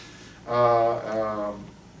investment,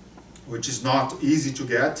 which is not easy to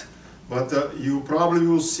get, but you probably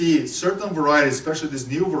will see certain varieties, especially these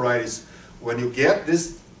new varieties, when you get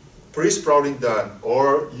this pre-sprouting done,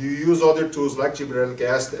 or you use other tools like gibberellic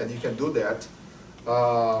acid, and you can do that,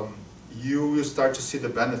 you will start to see the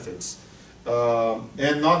benefits.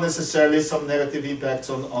 And not necessarily some negative impacts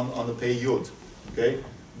on the pay yield. Okay,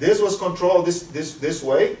 this was controlled this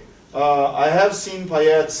way. I have seen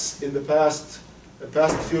paillettes in the past the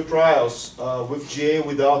past few trials with GA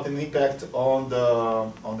without an impact on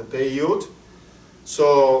the pay yield.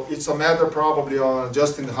 So it's a matter probably on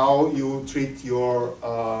adjusting how you treat your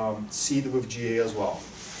seed with GA as well.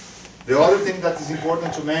 The other thing that is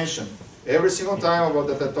important to mention, every single time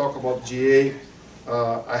that I talk about GA,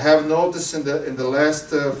 I have noticed in the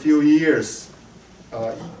last few years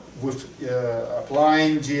with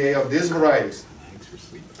applying GA of these varieties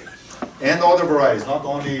and other varieties, not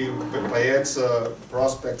only Payettes,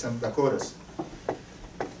 Prospects, and Dakotas.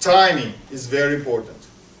 Timing is very important.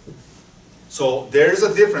 So there is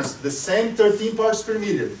a difference. The same 13 parts per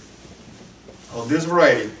million of this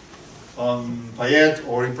variety on Payette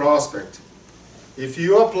or in Prospect, if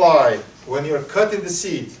you apply when you're cutting the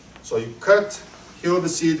seed, so you heal the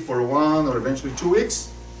seed for 1 or eventually 2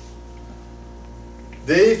 weeks,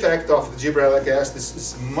 the effect of the gibberellic acid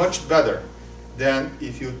is much better than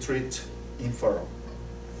if you treat in furrow.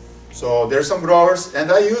 So there's some growers,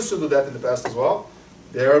 and I used to do that in the past as well.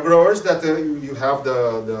 There are growers that you have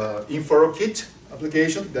the in-furrow kit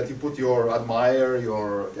application that you put your Admire,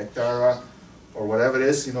 your Hectara, or whatever it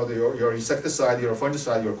is, you know, your insecticide, your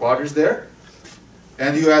fungicide, your quadris there,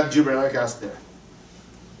 and you add gibberellic acid there.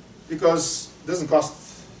 Because it doesn't cost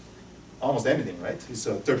almost anything, right? It's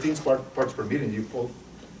 13 parts per million.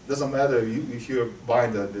 Doesn't matter if you're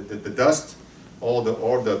buying the dust or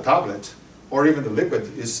the tablet, or even the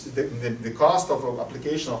liquid, is the cost of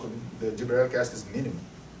application of the gibberellic acid is minimum.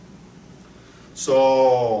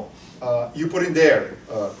 So you put in there,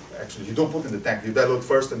 actually you don't put in the tank, you dilute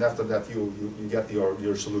first, and after that you get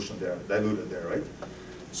your solution there, diluted there, right?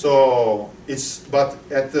 So but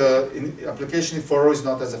in application in furrow is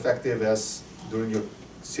not as effective as during your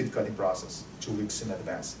seed cutting process, 2 weeks in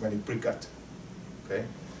advance, when you pre-cut, okay?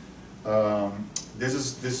 This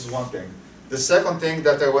is one thing. The second thing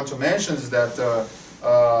that I want to mention is that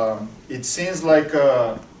it seems like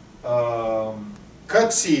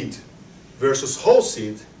cut seed versus whole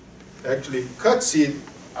seed, actually cut seed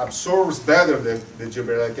absorbs better the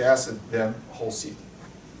gibberellic acid than whole seed.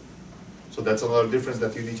 So that's another difference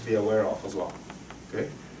that you need to be aware of as well. Okay?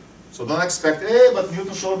 So don't expect, hey, but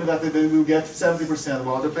Newton showed me that they will get 70%.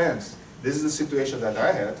 Well, it depends. This is the situation that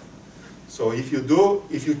I had. So if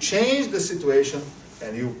you change the situation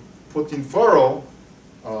and you put in furrow,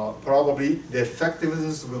 probably the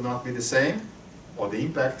effectiveness will not be the same, or the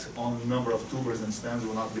impact on the number of tubers and stems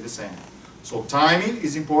will not be the same. So timing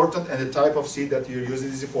is important, and the type of seed that you're using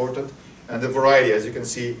is important, and the variety. As you can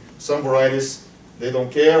see, some varieties, they don't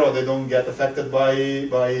care or they don't get affected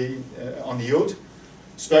on yield,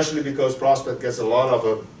 especially because Prospect gets a lot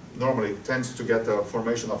of, normally tends to get a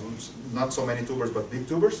formation of not so many tubers but big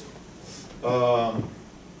tubers, and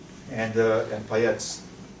Payettes.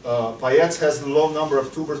 Payettes has a low number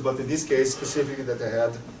of tubers, but in this case specifically that I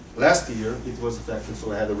had last year, it was affected,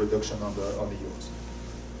 so I had a reduction on the yields.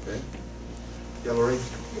 Okay. Yeah, Lori? Is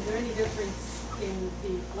there any difference in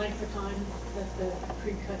the length of time that the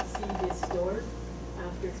pre-cut seed is stored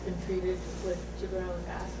after it's been treated with gibberellic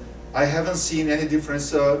acid? I haven't seen any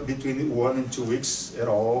difference between 1 and 2 weeks at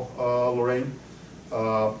all, Lorraine.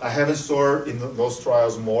 I haven't stored in those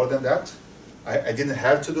trials more than that. I didn't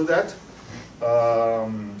have to do that,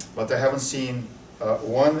 but I haven't seen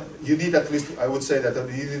one. You need at least, I would say that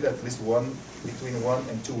you need at least between 1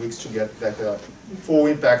 and 2 weeks to get that full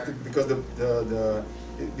impact, because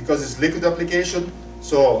because it's liquid application.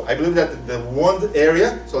 So I believe that the wound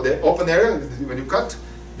area, so the open area when you cut,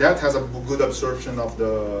 that has a good absorption of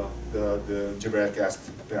the gibberellic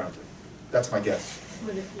acid apparently. That's my guess.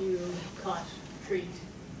 What if you cut, treat,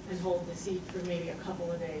 and hold the seed for maybe a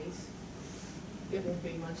couple of days? It won't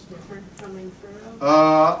be much different from in furrow?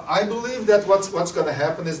 I believe that what's going to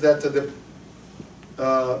happen is that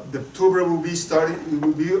the tuber will be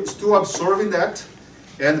still absorbing that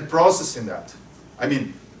and processing that. I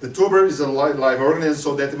mean, the tuber is a live organism,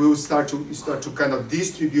 so that we will start to kind of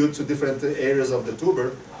distribute to different areas of the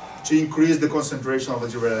tuber to increase the concentration of the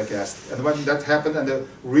gibberellic acid. And when that happens and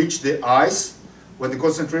reach the eyes, when the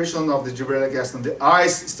concentration of the gibberellic acid on the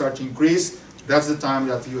eyes start to increase, that's the time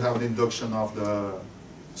that you have the induction of the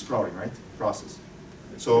sprouting, right, process.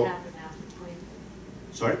 Which so, could happen after planting.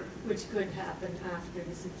 Sorry? Which could happen after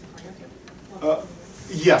the seed's planted.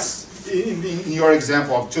 Yes. In your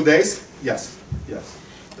example of 2 days, yes. Yes,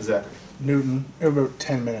 exactly. Newton, about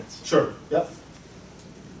 10 minutes. Sure, yep.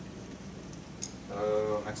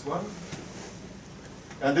 Next one.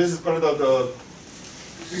 And this is kind of the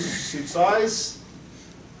seed size.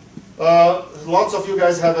 Lots of you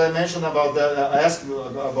guys have mentioned about asked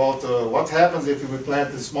about what happens if we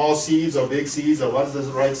plant small seeds or big seeds, or what is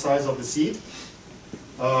the right size of the seed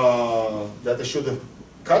that I should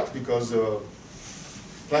cut, because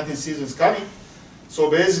planting season is coming. So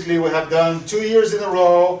basically we have done 2 years in a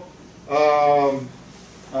row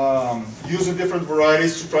using different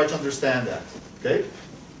varieties to try to understand that, okay?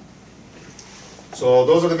 So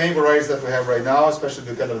those are the main varieties that we have right now, especially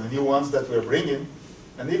the kind of the new ones that we're bringing.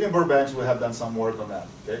 And even Burbanks, we have done some work on that,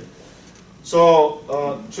 okay? So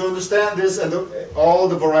to understand this, and all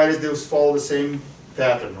the varieties, they follow the same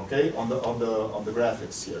pattern, okay, on the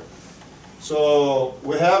graphics here. So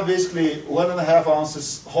we have basically 1.5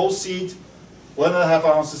 ounces whole seed, 1.5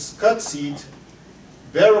 ounces cut seed,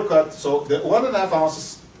 barrel cut. So the 1.5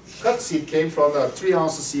 ounces cut seed came from the 3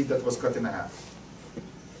 ounces seed that was cut in half.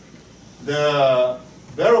 The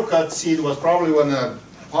barrel cut seed was probably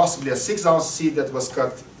possibly a 6 ounce seed that was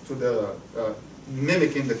cut to the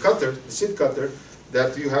mimicking the cutter, the seed cutter,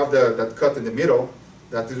 that you have that cut in the middle.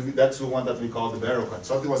 That's the one that we call the barrel cut.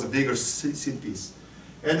 So it was a bigger seed piece.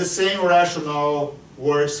 And the same rationale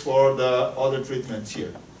works for the other treatments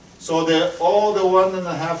here. So all the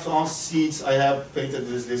 1.5 ounce seeds I have painted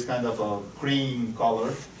this kind of a cream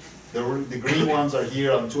color. The green ones are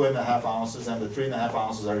here on 2.5 ounces, and the 3.5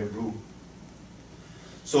 ounces are in blue.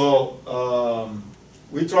 So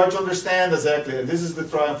we try to understand exactly, and this is the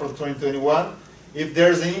trial for 2021, if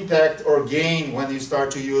there's an impact or gain when you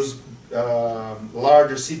start to use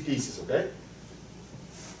larger seed pieces, okay?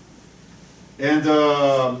 And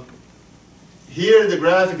here in the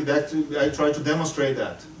graphic, I try to demonstrate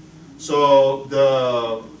that. So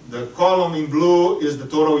the column in blue is the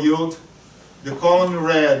total yield. The column in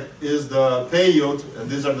red is the pay yield, and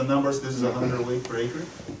these are the numbers. This is 100 weight per acre.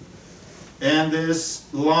 And this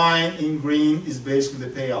line in green is basically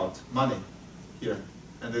the payout, money, here.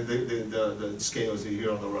 And the scale is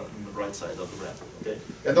here on the right side of the graphic, okay?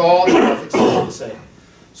 And all the graphics are the same.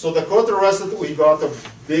 So the quarter russet, we got a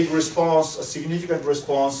big response, a significant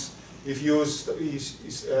response if you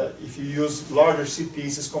use larger seed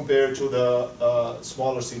pieces compared to the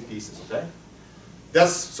smaller seed pieces, okay?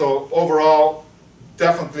 So overall,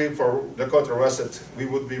 definitely for the quarter russet, we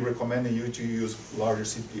would be recommending you to use larger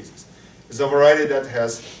seed pieces. It's a variety that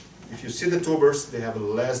has, if you see the tubers, they have a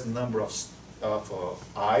less number of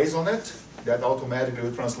eyes on it. That automatically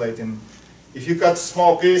will translate in, if you cut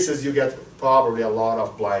small pieces, you get probably a lot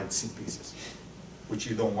of blind seed pieces, which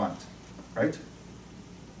you don't want, right?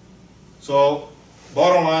 So,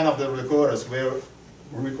 bottom line of the Dakotas, we're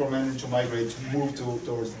recommending to migrate, to move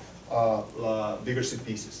towards bigger seed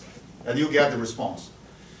pieces, and you get the response.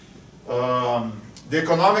 The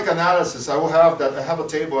economic analysis, I will have that. I have a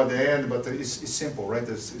table at the end, but it's simple, right?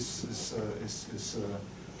 It's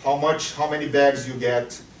how many bags you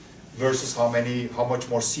get versus how much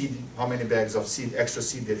more seed, how many bags of seed, extra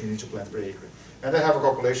seed that you need to plant per acre. And I have a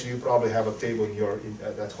calculation. You probably have a table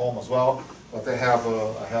at home as well. But I have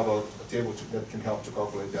a table that can help to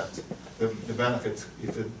calculate that, the benefit,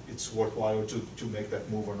 if it's worthwhile to make that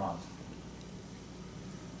move or not.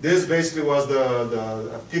 This basically was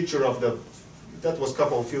a picture of that was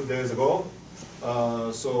a few days ago.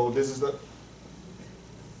 So this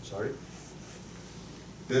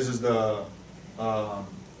is the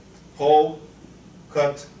whole,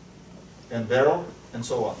 cut, and barrel, and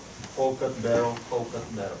so on. Whole, cut, and barrel, whole, cut,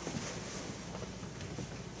 and barrel.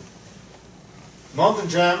 Mountain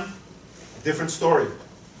Jam, different story.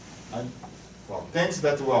 Thanks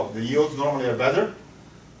that the yields normally are better,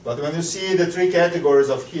 but when you see the 3 categories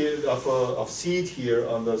of seed here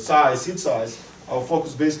on the seed size, our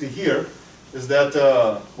focus basically here is that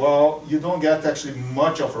you don't get actually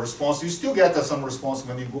much of a response. You still get some response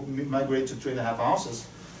when you migrate to 3.5 ounces,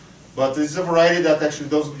 but it's a variety that actually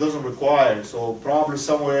doesn't require. So probably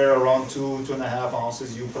somewhere around 2.5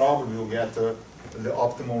 ounces, you probably will get the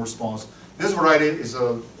optimal response. This variety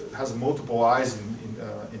has multiple eyes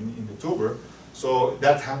in the tuber, so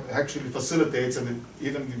that actually facilitates, and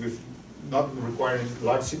even with not requiring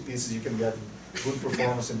large seed pieces, you can get good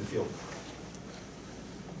performance in the field.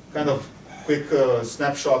 Kind of quick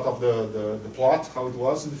snapshot of the plot, how it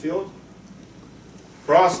was in the field.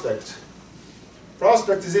 Prospect.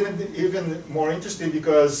 Prospect is even more interesting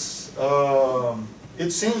because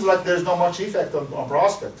it seems like there's not much effect on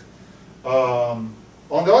prospect.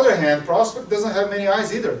 On the other hand, prospect doesn't have many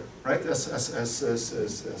eyes either, right? As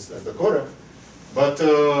Dakota, but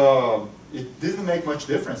it didn't make much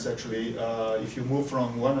difference actually if you move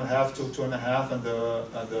from 1.5 to 2.5 and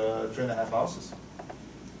the 3.5 ounces.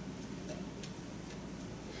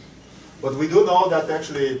 But we do know that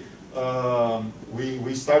actually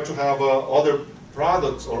we start to have other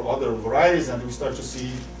products or other varieties, and we start to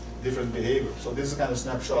see different behavior. So this is kind of a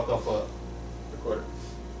snapshot of Dakota.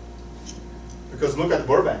 Because look at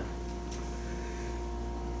Burbank.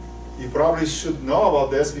 You probably should know about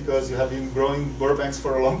this because you have been growing Burbanks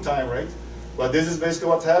for a long time, right? But this is basically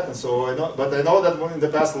what happened. So I know, but I know that in the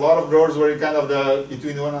past a lot of growers were in kind of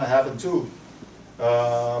between 1.5 and 2.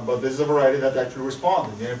 But this is a variety that actually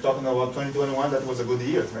responded. You're talking about 2021, that was a good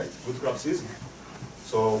year, right? Good crop season.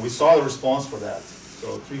 So we saw the response for that.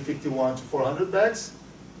 So 351 to 400 bags.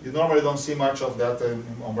 You normally don't see much of that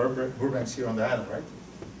on Burbanks here on the island, right?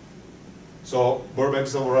 So Burbank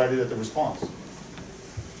is a variety that responds.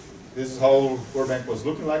 This is how Burbank was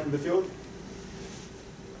looking like in the field.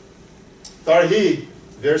 Tarhi,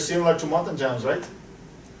 very similar to mountain jams, right?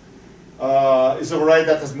 It's a variety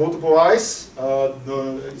that has multiple eyes. It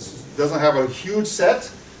doesn't have a huge set,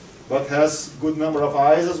 but has good number of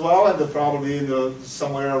eyes as well, and probably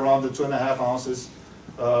somewhere around the 2.5 ounces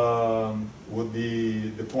would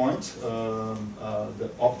be the point, the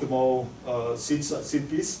optimal seed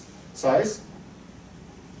piece size.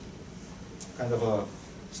 Kind of a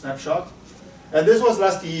snapshot. And this was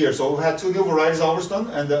last year, so we had 2 new varieties, Alverston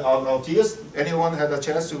and Altias. Anyone had a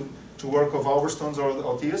chance to work with Alverstons or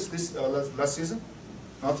Altias this last season?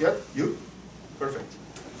 Not yet? You? Perfect.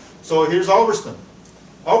 So here's Alverston.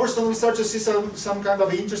 Alverston, we start to see some kind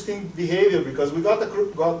of interesting behavior because we got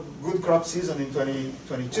good crop season in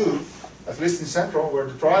 2022, at least in Central, where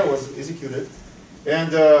the trial was executed.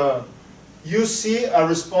 And you see a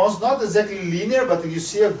response, not exactly linear, but you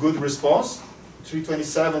see a good response,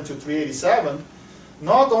 327 to 387.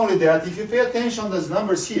 Not only that, if you pay attention to those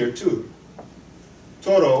numbers here too,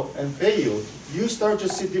 total and pay yield, you start to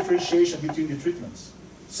see differentiation between the treatments.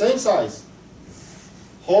 Same size.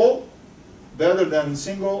 Whole, better than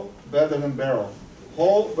single, better than barrel.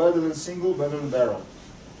 Whole, better than single, better than barrel.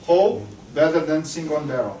 Whole, better than single and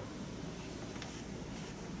barrel.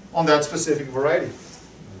 On that specific variety.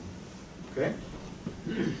 Okay?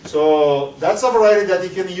 So that's a variety that you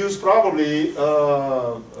can use probably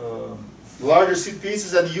larger seed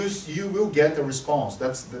pieces, and you will get a response.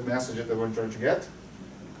 That's the message that we're trying to get.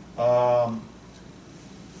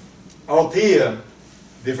 Altea,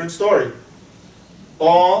 different story.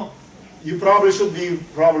 You probably should be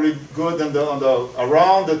good on the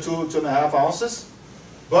around the 2.5 ounces,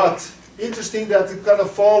 but interesting that it kind of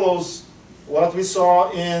follows what we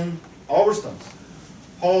saw in Alverston.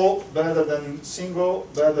 Whole better than single,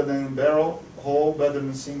 better than barrel, whole better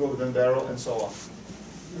than single than barrel, and so on.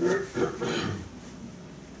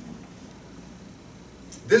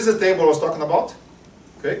 This is the table I was talking about.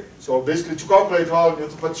 Okay, so basically to calculate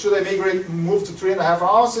but should I move to 3.5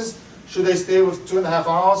 ounces? Should I stay with 2.5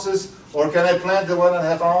 ounces? Or can I plant the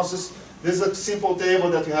 1.5 ounces? This is a simple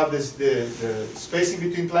table that you have the spacing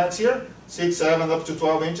between plants here, 6, 7, up to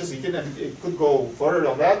 12 inches. It could go further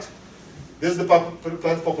than that. This is the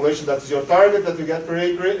plant population that is your target that you get per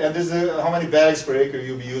acre, and this is how many bags per acre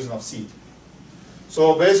you'll be using of seed.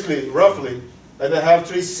 So basically, roughly, and I have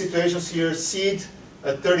 3 situations here: seed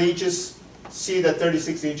at 30 inches, seed at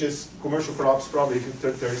 36 inches, commercial crops probably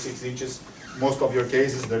 36 inches. Most of your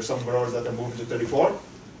cases, there's some growers that are moving to 34.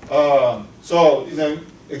 So,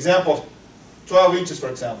 example, 12 inches, for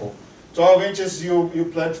example. 12 inches, you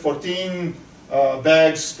plant 14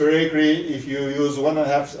 bags per acre. If you use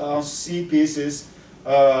 1.5 ounce seed pieces,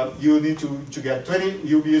 you need to get 20.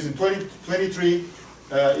 You'll be using 23.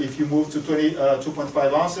 If you move to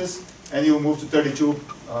 2.5 ounces, and you move to 32,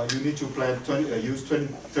 you need to plant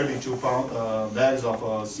 32 bags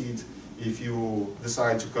of seeds if you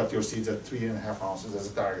decide to cut your seeds at 3.5 ounces as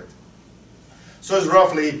a target. So it's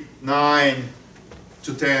roughly 9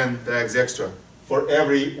 to 10 bags extra for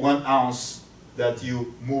every 1 ounce that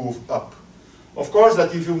you move up. Of course,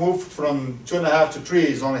 that if you move from 2.5 to 3,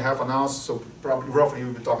 is only half an ounce, so probably roughly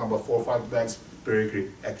you'll be talking about 4 or 5 bags per acre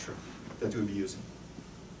extra that you'll be using.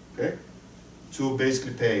 Okay, to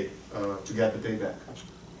basically pay to get the payback.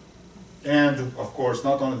 And of course,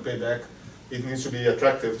 not only payback, it needs to be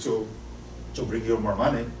attractive to bring you more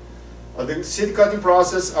money. The seed cutting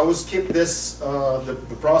process, I will skip this,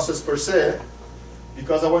 the process per se,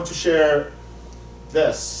 because I want to share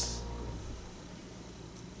this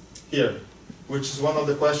here, which is one of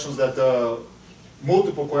the questions that,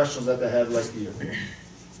 multiple questions that I had last year,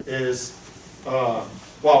 is,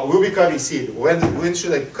 well, we'll be cutting seed. When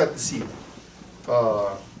should I cut the seed?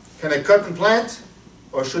 Can I cut and plant,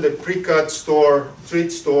 or should I pre-cut,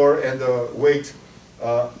 treat, store, and wait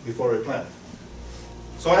before I plant?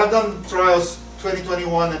 So I have done trials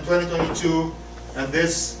 2021 and 2022, and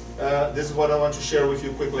this is what I want to share with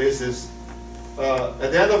you quickly.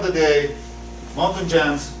 At the end of the day, Mountain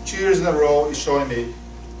Jams 2 years in a row is showing me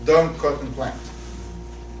don't cut and plant.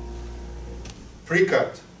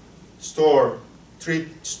 Pre-cut, store, treat,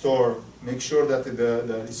 store, make sure that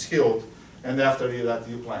it's healed, and after that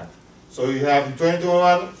you plant. So you have in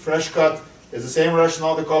 2021, fresh cut is the same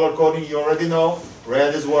rationale, the color coding you already know.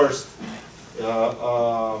 Red is worst.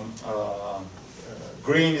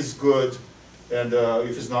 Green is good. And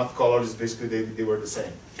if it's not colored, it's basically they were the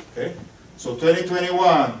same. Okay? So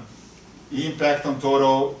 2021, impact on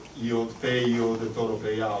total yield, pay yield, and total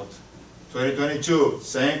payout. 2022,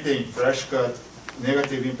 same thing, fresh cut,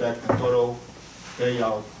 negative impact on total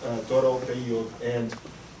payout, total pay yield, and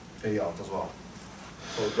payout as well.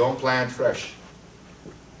 So don't plant fresh.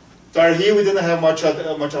 Tar heel, we didn't have much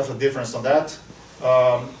of a difference on that.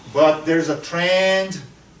 But there's a trend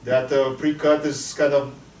that pre-cut is kind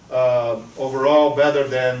of overall better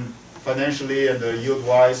than financially and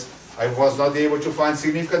yield-wise. I was not able to find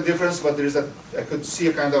significant difference, but I could see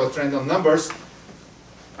a kind of a trend on numbers.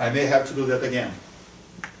 I may have to do that again.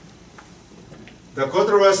 The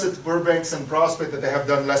contrasted Burbanks and Prospect that I have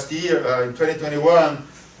done last year, in 2021,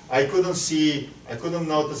 I couldn't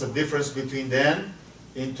notice a difference between them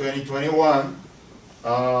in 2021.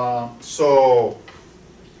 So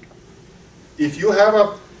if you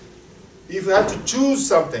have to choose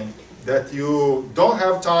something that you don't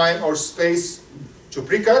have time or space to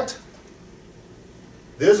pre-cut,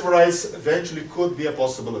 this varieties eventually could be a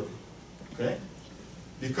possibility. Okay?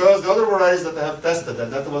 Because the other varieties that I have tested,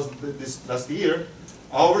 and that was this last year,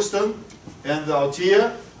 Alverston and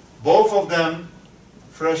Altea, both of them,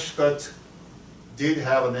 fresh cut, did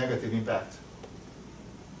have a negative impact.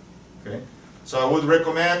 Okay? So I would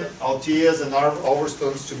recommend Alteas and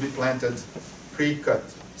Alverstons to be planted pre-cut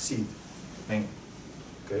seed mainly.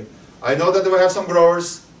 Okay? I know that we have some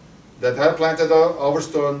growers that have planted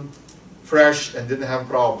Alverston fresh and didn't have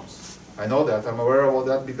problems. I know that. I'm aware of all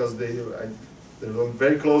that because they're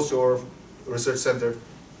very close to our research center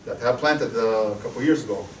that have planted a couple years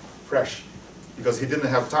ago fresh because he didn't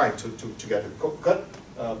have time to get it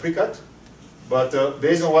pre-cut. But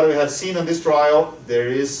based on what we have seen in this trial, there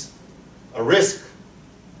is a risk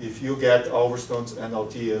if you get Alverstones and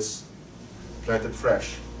Alteas planted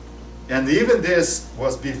fresh. And even this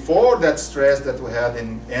was before that stress that we had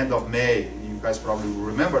in end of May. You guys probably will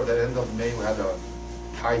remember that end of May we had a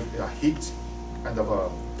high heat kind of a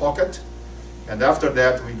pocket, and after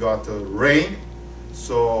that we got rain.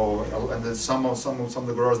 So and then some of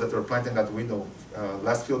the growers that were planting that window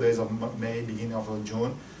last few days of May, beginning of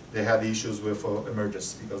June, they had issues with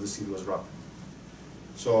emergence because the seed was rotten.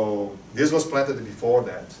 So this was planted before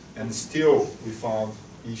that, and still we found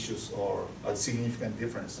issues or a significant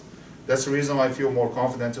difference. That's the reason I feel more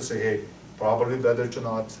confident to say, hey, probably better to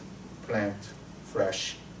not plant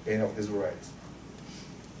fresh any of these varieties.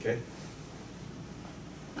 Okay.